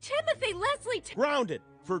conspiracy. Timothy, Leslie... Grounded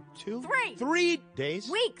for 3 days?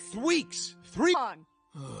 Weeks. Weeks. 3... On.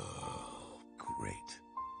 Oh, great.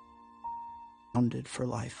 Grounded for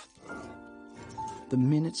life. The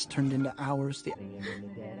minutes turned into hours.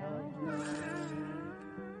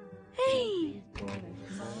 Hey!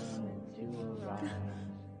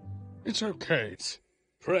 It's okay.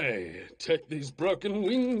 Pray, take these broken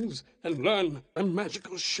wings and learn a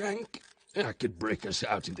magical shank. I could break us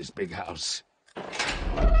out in this big house.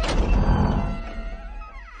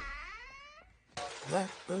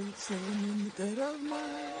 Blackbird singing in the dead of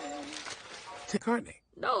night. McCartney.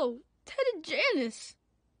 No, Ted and Janice.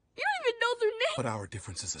 You don't even know their name. Put our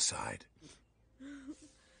differences aside.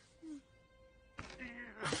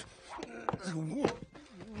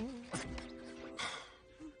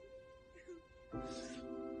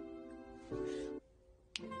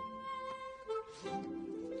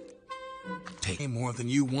 Take more than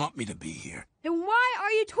you want me to be here. Then why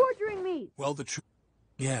are you torturing me? Well, the truth...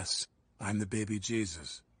 Yes, I'm the baby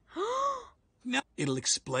Jesus. No, it'll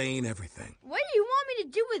explain everything. What do you want me to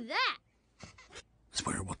do with that? That's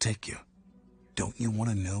where it will take you. Don't you want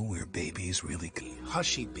to know where babies really go?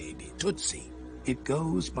 Hushy baby, Tootsie. It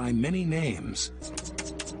goes by many names.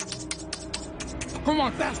 Come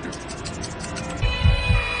on, faster!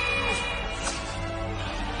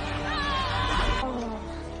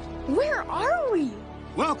 Where are we?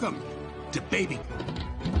 Welcome to Baby.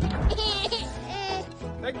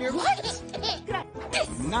 Thank you. What?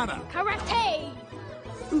 Nada. Karate.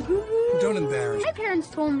 Don't embarrass. My parents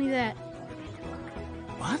told me that.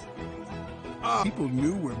 What? People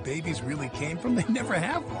knew where babies really came from. They never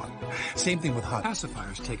have one. Same thing with hot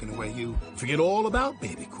pacifiers taken away. You forget all about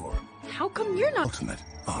baby core. How come you're not? Ultimate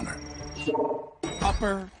honor.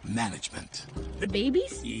 Upper management. The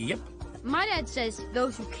babies? Yep. My dad says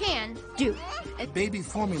those who can, do. Baby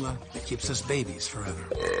formula that keeps us babies forever.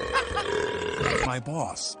 My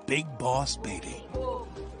boss. Big boss baby.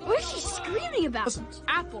 What is she screaming about? Doesn't.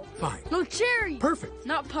 Apple. Fine. No cherry. Perfect.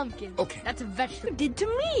 Not pumpkin. Okay. That's a vegetable. You did to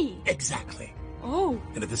me. Exactly. Oh.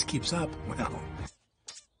 And if this keeps up, well...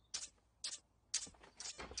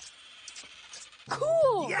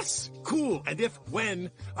 Cool. Yes, cool. And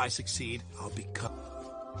when I succeed, I'll become...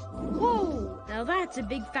 Whoa. Now that's a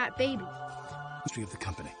big fat baby. History of the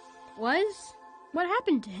company. Was? What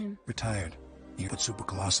happened to him? Retired. You what super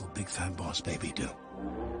colossal big fat boss baby do?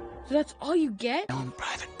 So that's all you get? Own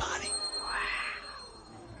private body.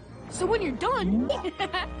 So when you're done...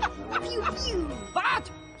 pew pew. What?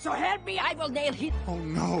 So help me, I will nail him. Oh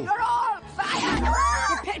no. You're all fired!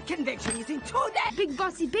 The pet conviction is in 2 days. Big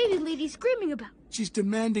bossy baby lady screaming about. She's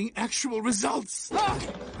demanding actual results.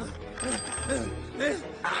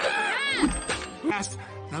 Fast.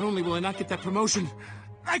 Not only will I not get that promotion,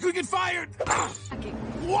 I could get fired.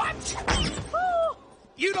 What?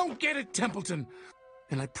 You don't get it, Templeton.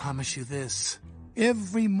 And I promise you this.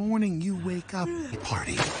 Every morning you wake up,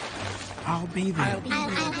 party. I'll be there.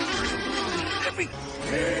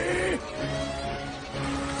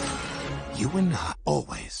 You and I,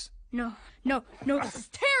 always. No, this is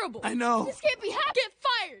terrible. I know. This can't be happening. Get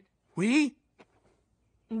fired. We?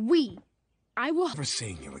 I will never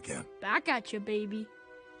seeing you again. Back at you, baby.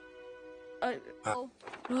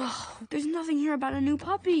 There's nothing here about a new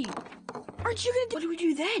puppy. Aren't you gonna do... What do we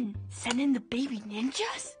do then? Send in the baby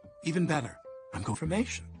ninjas? Even better. I'm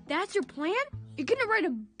confirmation. That's your plan? You're gonna write a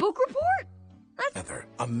book report? Heather,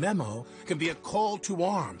 a memo can be a call to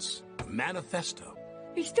arms. A manifesto.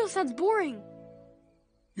 It still sounds boring.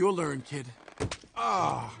 You'll learn, kid.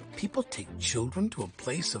 People take children to a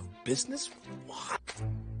place of business? What?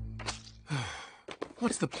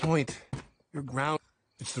 What's the point? You're ground...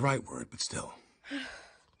 It's the right word, but still.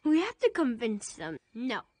 We have to convince them.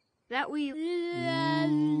 No. That we...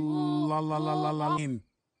 La la la la la. Love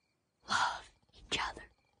each other.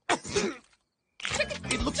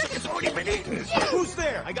 It looks like it's already been eaten. Who's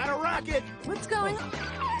there? I got a rocket. What's going on?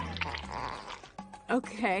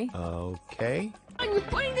 Okay. Okay. And you're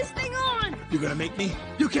putting this thing on! You're gonna make me?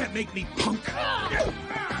 You can't make me, punk! Come on!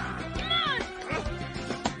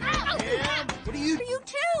 What are you... You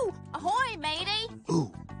too! Ahoy, matey!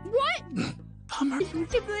 Ooh.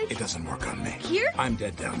 It doesn't work on me. Here? I'm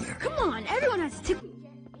dead down there. Come on, everyone has tickle.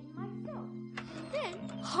 Then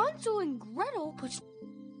Hansel and Gretel push.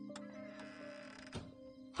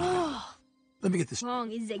 Oh, Let me get this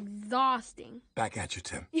song is exhausting. back at you,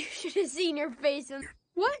 Tim. You should have seen your face.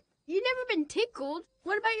 What? You've never been tickled?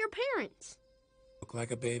 What about your parents? Look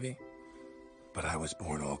like a baby, but I was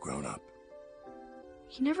born all grown up.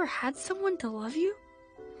 You never had someone to love you?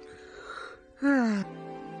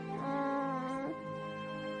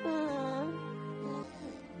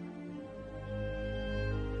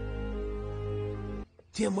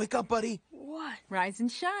 Tim, wake up, buddy. What? Rise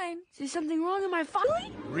and shine. Is there something wrong in my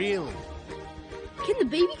family? Really? Can the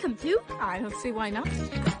baby come too? I don't see why not.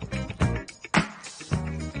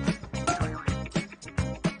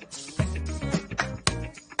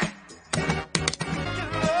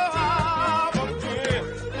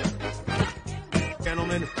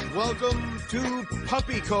 Gentlemen, welcome to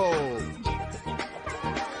Puppy Cove.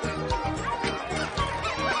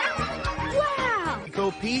 Wow!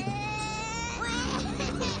 Go, Pete.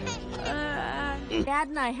 Dad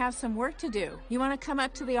and I have some work to do. You want to come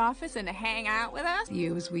up to the office and hang out with us?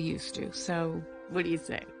 You as we used to. So, what do you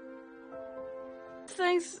say?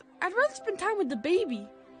 Thanks. I'd rather spend time with the baby.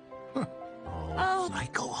 Oh, I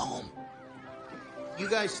go home. You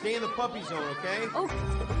guys stay in the puppy zone, okay?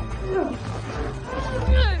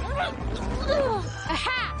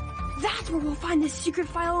 Aha! That's where we'll find the secret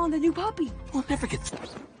file on the new puppy. We'll never get...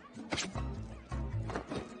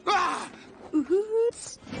 Ah!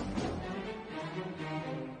 Oops.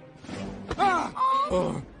 Ah!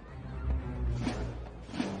 Oh.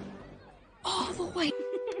 All the way.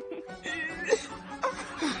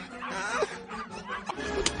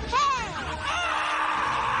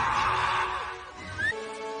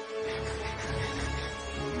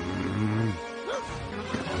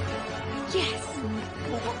 Yes.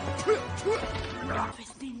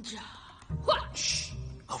 Office ninja. What? Shh.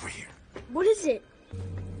 Over here. What is it?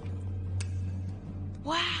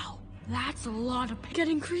 Wow, that's a lot of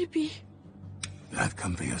getting creepy. I've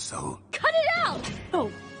come for your soul. Cut it out!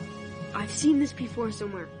 Oh, I've seen this before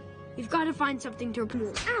somewhere. You've got to find something to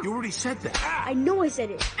remove. Ow! You already said that. I know I said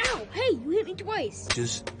it. Ow! Hey, you hit me twice.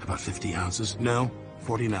 Just about 50 ounces. No,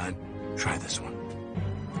 49. Try this one.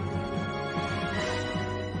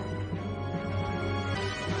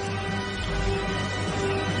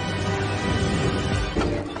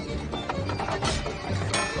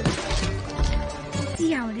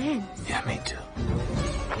 See how it ends. Yeah, me too.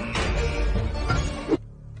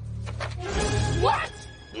 What?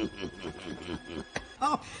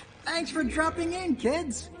 Oh, thanks for dropping in,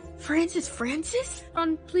 kids. Francis?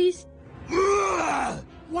 Please.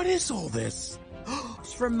 What is all this?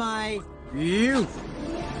 It's from my youth.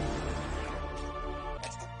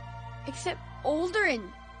 Except older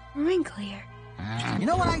and wrinklier. You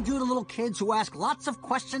know what I do to little kids who ask lots of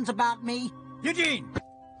questions about me? Eugene!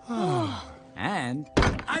 And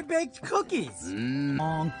I baked cookies.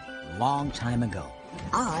 Long time ago.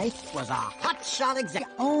 I was a hotshot exec.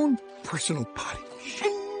 Own personal potty.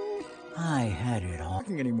 I had it all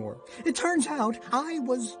anymore. It turns out I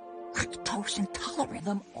was lactose intolerant.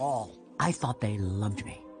 Them all. I thought they loved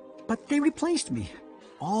me, but they replaced me.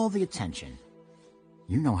 All the attention.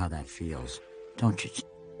 You know how that feels, don't you?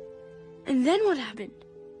 And then what happened?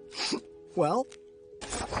 Well,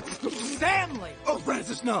 family! Oh,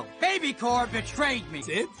 Francis, no! Baby core betrayed me!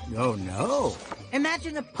 Did? No.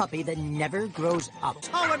 Imagine a puppy that never grows up.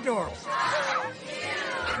 How adorable!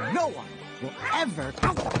 No one will ever...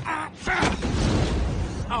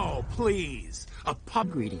 Oh, please. A pup...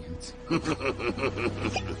 Ingredients.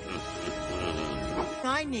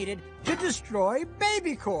 I needed to destroy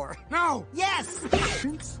baby core. No! Yes!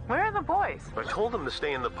 Where are the boys? I told them to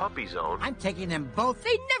stay in the puppy zone. I'm taking them both...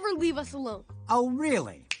 They never leave us alone. Oh,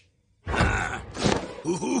 really?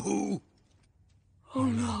 Ooh. Oh,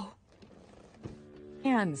 no.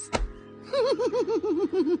 Hands.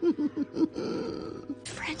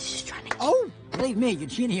 Francis is trying to... Oh, believe me,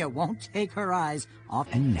 Eugenia won't take her eyes off.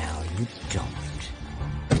 And now you don't.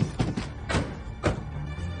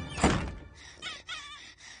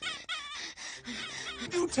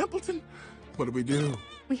 You, Templeton? What do we do?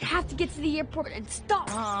 We have to get to the airport and stop.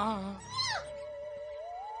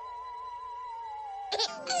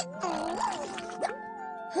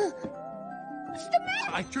 What's the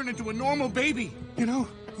matter? I turn into a normal baby. You know,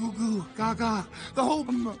 goo goo, gaga, the whole...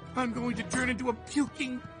 I'm going to turn into a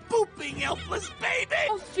puking, pooping, helpless baby.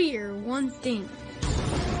 I'll fear one thing.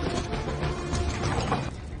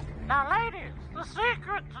 Now, ladies, the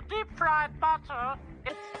secret to deep-fried butter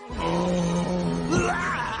is...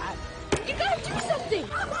 You gotta do something!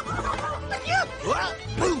 What?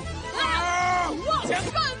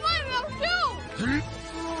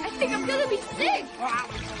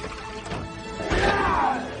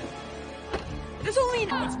 going.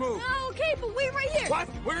 Let's move. Okay, but wait right here. What?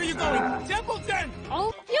 Where are you going? Templeton!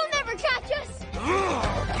 Oh, you'll never catch us.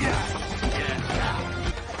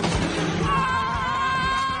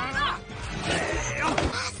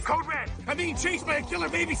 Code Red! I'm being chased by a killer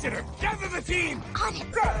babysitter! Gather the team! On it.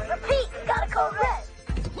 Repeat, got a code red.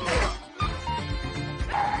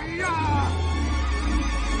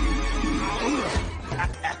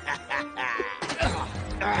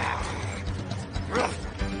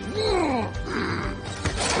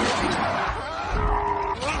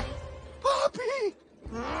 Poppy!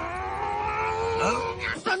 Run!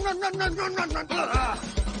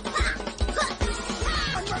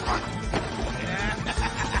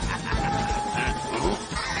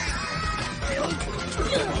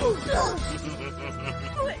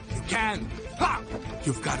 You can! Ha!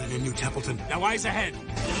 You've got it in you, Templeton. Now eyes ahead.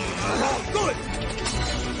 Good!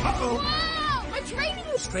 Uh-oh. Wow, I'm training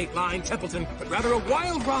you. Straight line, Templeton, but rather a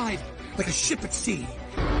wild ride, like a ship at sea.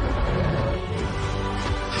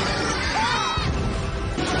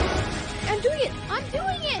 I'm doing it. I'm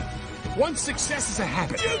doing it. One success is a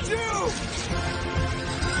habit. You do!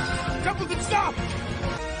 Templeton, stop!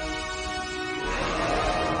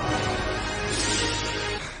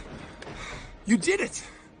 You did it!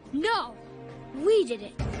 No, we did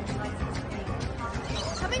it.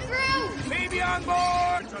 Coming through. Baby on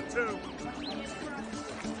board! Two.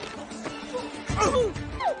 Oh.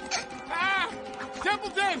 Ah!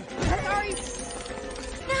 Templeton! Sorry.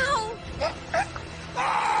 No.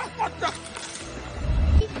 What the?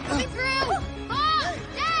 Coming through. Mom,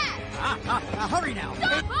 Dad. Hurry now.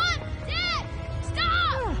 Stop. Mom, Dad.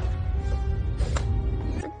 Stop.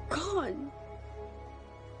 They're gone.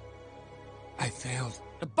 I failed.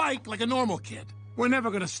 A bike like a normal kid. We're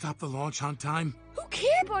never gonna stop the launch on time. Who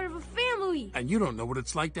cares? Part of a family. And you don't know what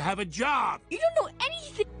it's like to have a job. You don't know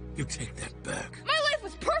anything. You take that back. My life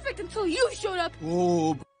was perfect until you showed up.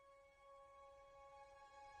 Oh.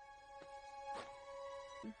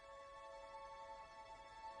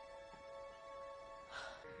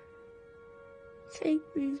 Take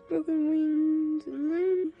these broken wings and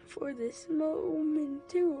learn for this moment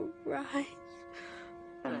to arise.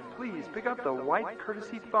 Please pick up the white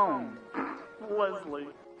courtesy phone. Leslie.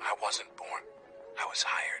 I wasn't born. I was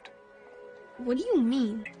hired. What do you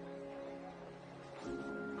mean?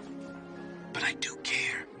 But I do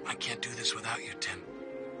care. I can't do this without you, Tim.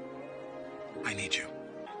 I need you.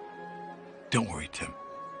 Don't worry, Tim.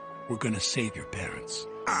 We're gonna save your parents.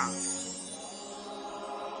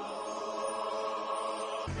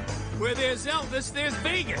 Where there's Elvis, there's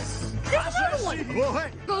Vegas. There's another one. Well,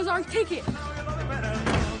 hey. Goes our ticket.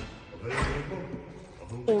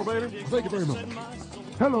 Oh, baby, thank you very much.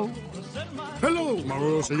 Hello. Hello.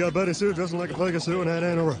 Maru, so you got a buddy suit dressing like a Pegasus and that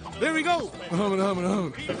ain't all right. There we go. Come on,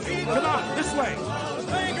 this way.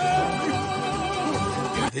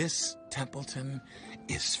 This, Templeton,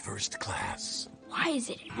 is first class. Why is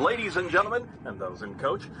it? Ladies and gentlemen, and those in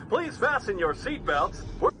coach, please fasten your seatbelts.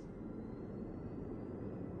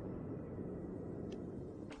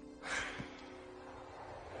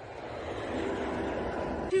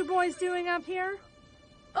 You boys doing up here?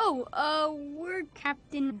 Oh, we're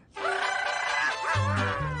Captain. Hey,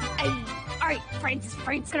 all right, Frank's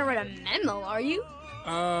gonna write a memo, are you?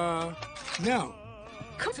 No.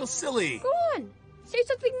 I feel silly. Go on. Say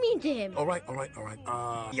something mean to him. All right.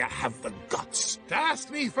 You have the guts to ask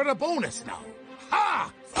me for the bonus now. Ha!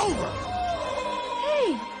 Over!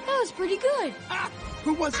 Hey, that was pretty good.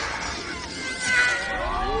 Who was it?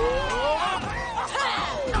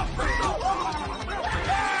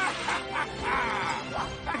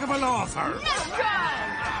 Heck of a law firm.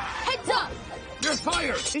 Heads up! You're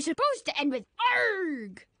fired! You're supposed to end with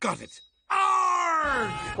ARG! Got it.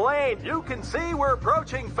 ARG! Plane, you can see we're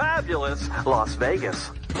approaching fabulous Las Vegas.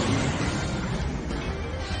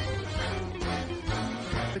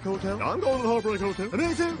 Hotel. I'm going to the Heartbreak Hotel. I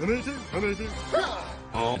need to.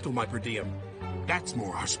 Oh, to my per diem. That's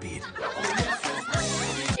more our speed.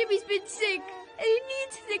 Jimmy's been sick, and he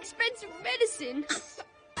needs his expensive medicine.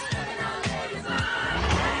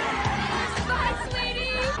 Bye,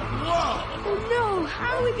 sweetie! Whoa! Oh no,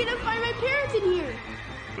 how are we gonna find my parents in here?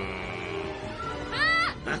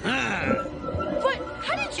 But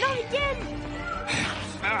how did you try again?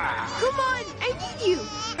 Come on, I need you.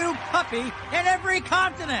 New puppy in every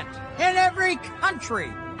continent, in every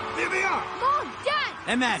country. Here they are. Mom, Dad.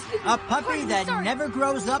 Imagine a puppy that never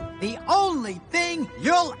grows up, the only thing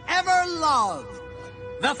you'll ever love.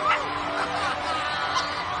 The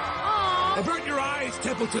I burnt your eyes,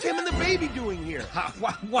 Templeton. Tim and the baby doing here?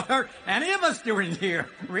 What are any of us doing here?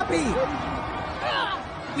 Repeat.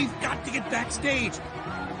 We've got to get backstage.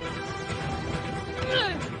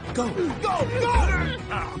 Go! Go! Go!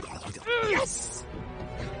 Yes!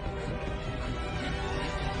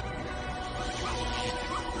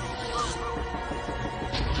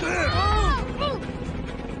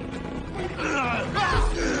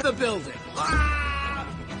 The building.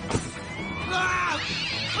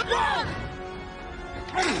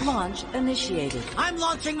 Launch initiated. I'm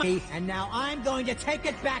launching my... And now I'm going to take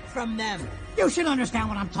it back from them. You should understand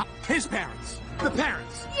what I'm talking... His parents. The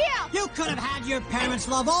parents. Yeah! You could have had your parents'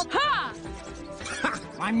 love all... Ha!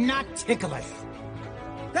 I'm not ticklish.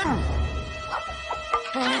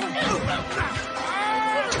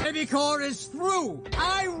 Baby core is through.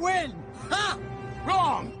 I win. Ha!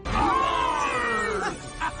 Wrong.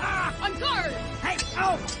 On guard! Hey,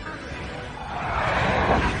 oh!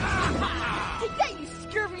 Take that, you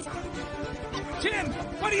scurvy... Tim,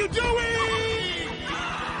 what are you doing?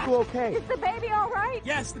 You okay? Is the baby all right?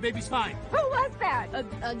 Yes, the baby's fine. Who was that? A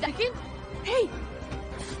second? Hey!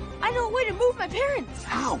 I know a way to move my parents!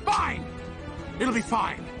 Ow! Fine! It'll be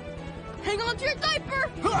fine. Hang on to your diaper!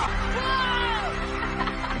 Ah!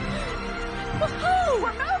 Woohoo!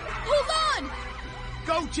 We're moving! Hold on!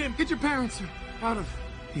 Go, Jim! Get your parents out of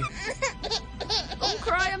here. Don't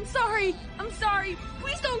cry, I'm sorry! I'm sorry!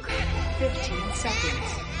 Please don't cry! 15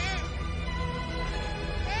 seconds.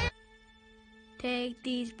 Take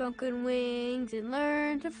these broken wings and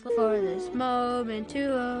learn to fly for this moment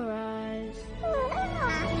to arise.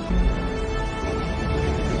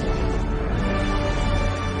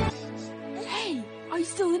 Hey, are you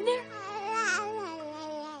still in there?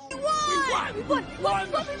 We won!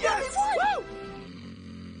 Yes! Woo!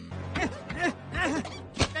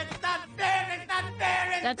 It's not fair! It's not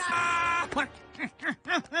fair!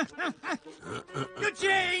 It's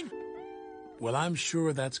Eugene! Well, I'm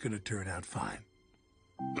sure that's going to turn out fine.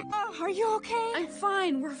 Oh, are you okay? I'm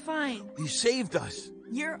fine, we're fine. You saved us.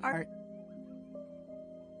 You're our...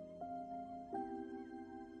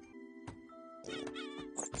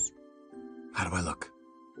 How do I look?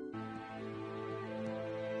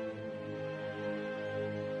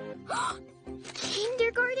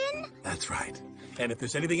 Kindergarten? That's right. And if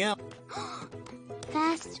there's anything else...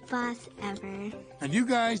 Best boss ever. And you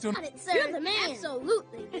guys don't... Got it, sir. You're the man.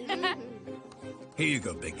 Absolutely. Here you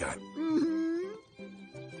go, big guy. Mm-hmm.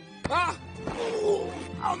 Ah!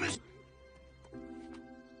 Oh, miss...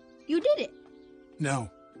 You did it. No.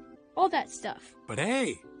 All that stuff. But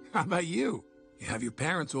hey, how about you? You have your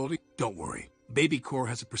parents older. Don't worry. Baby Core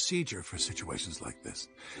has a procedure for situations like this.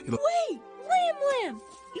 It'll... Wait! Lamb!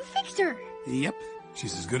 You fixed her. Yep.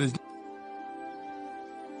 She's as good as...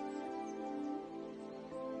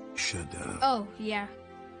 Should, Oh, yeah.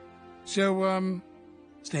 So,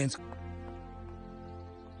 stay in school.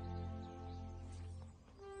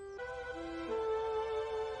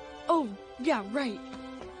 Oh, yeah, right.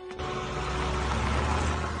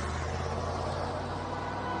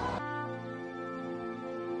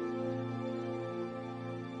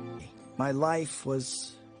 My life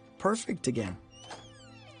was perfect again.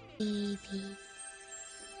 Baby.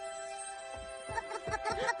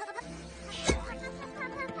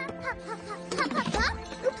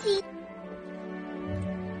 Oopsie.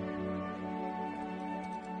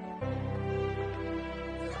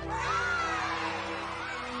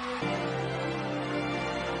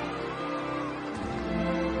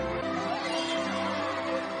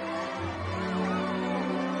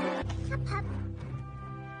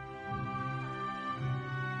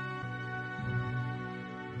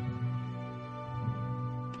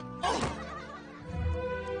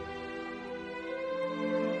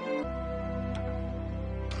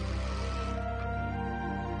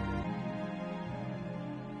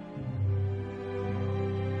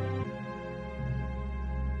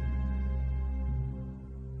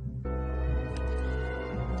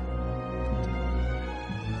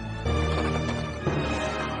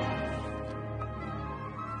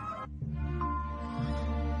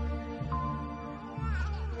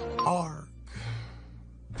 Arg.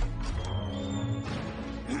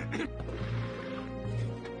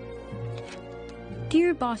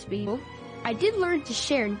 Dear Boss Baby, I did learn to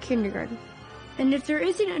share in kindergarten. And if there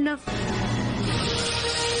isn't enough...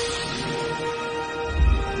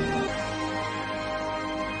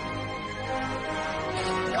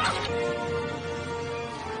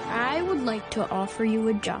 I would like to offer you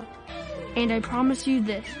a job. And I promise you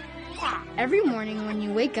this. Every morning when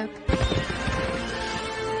you wake up,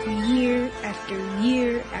 year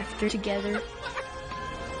after together,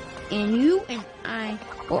 and you and I...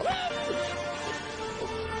 Oh.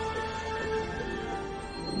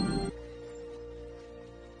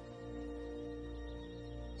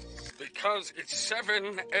 Because it's 7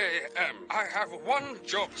 a.m. I have one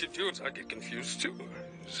job to do that I get confused too.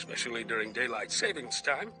 especially during daylight savings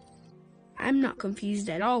time. I'm not confused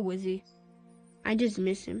at all, Wizzy. I just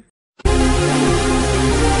miss him.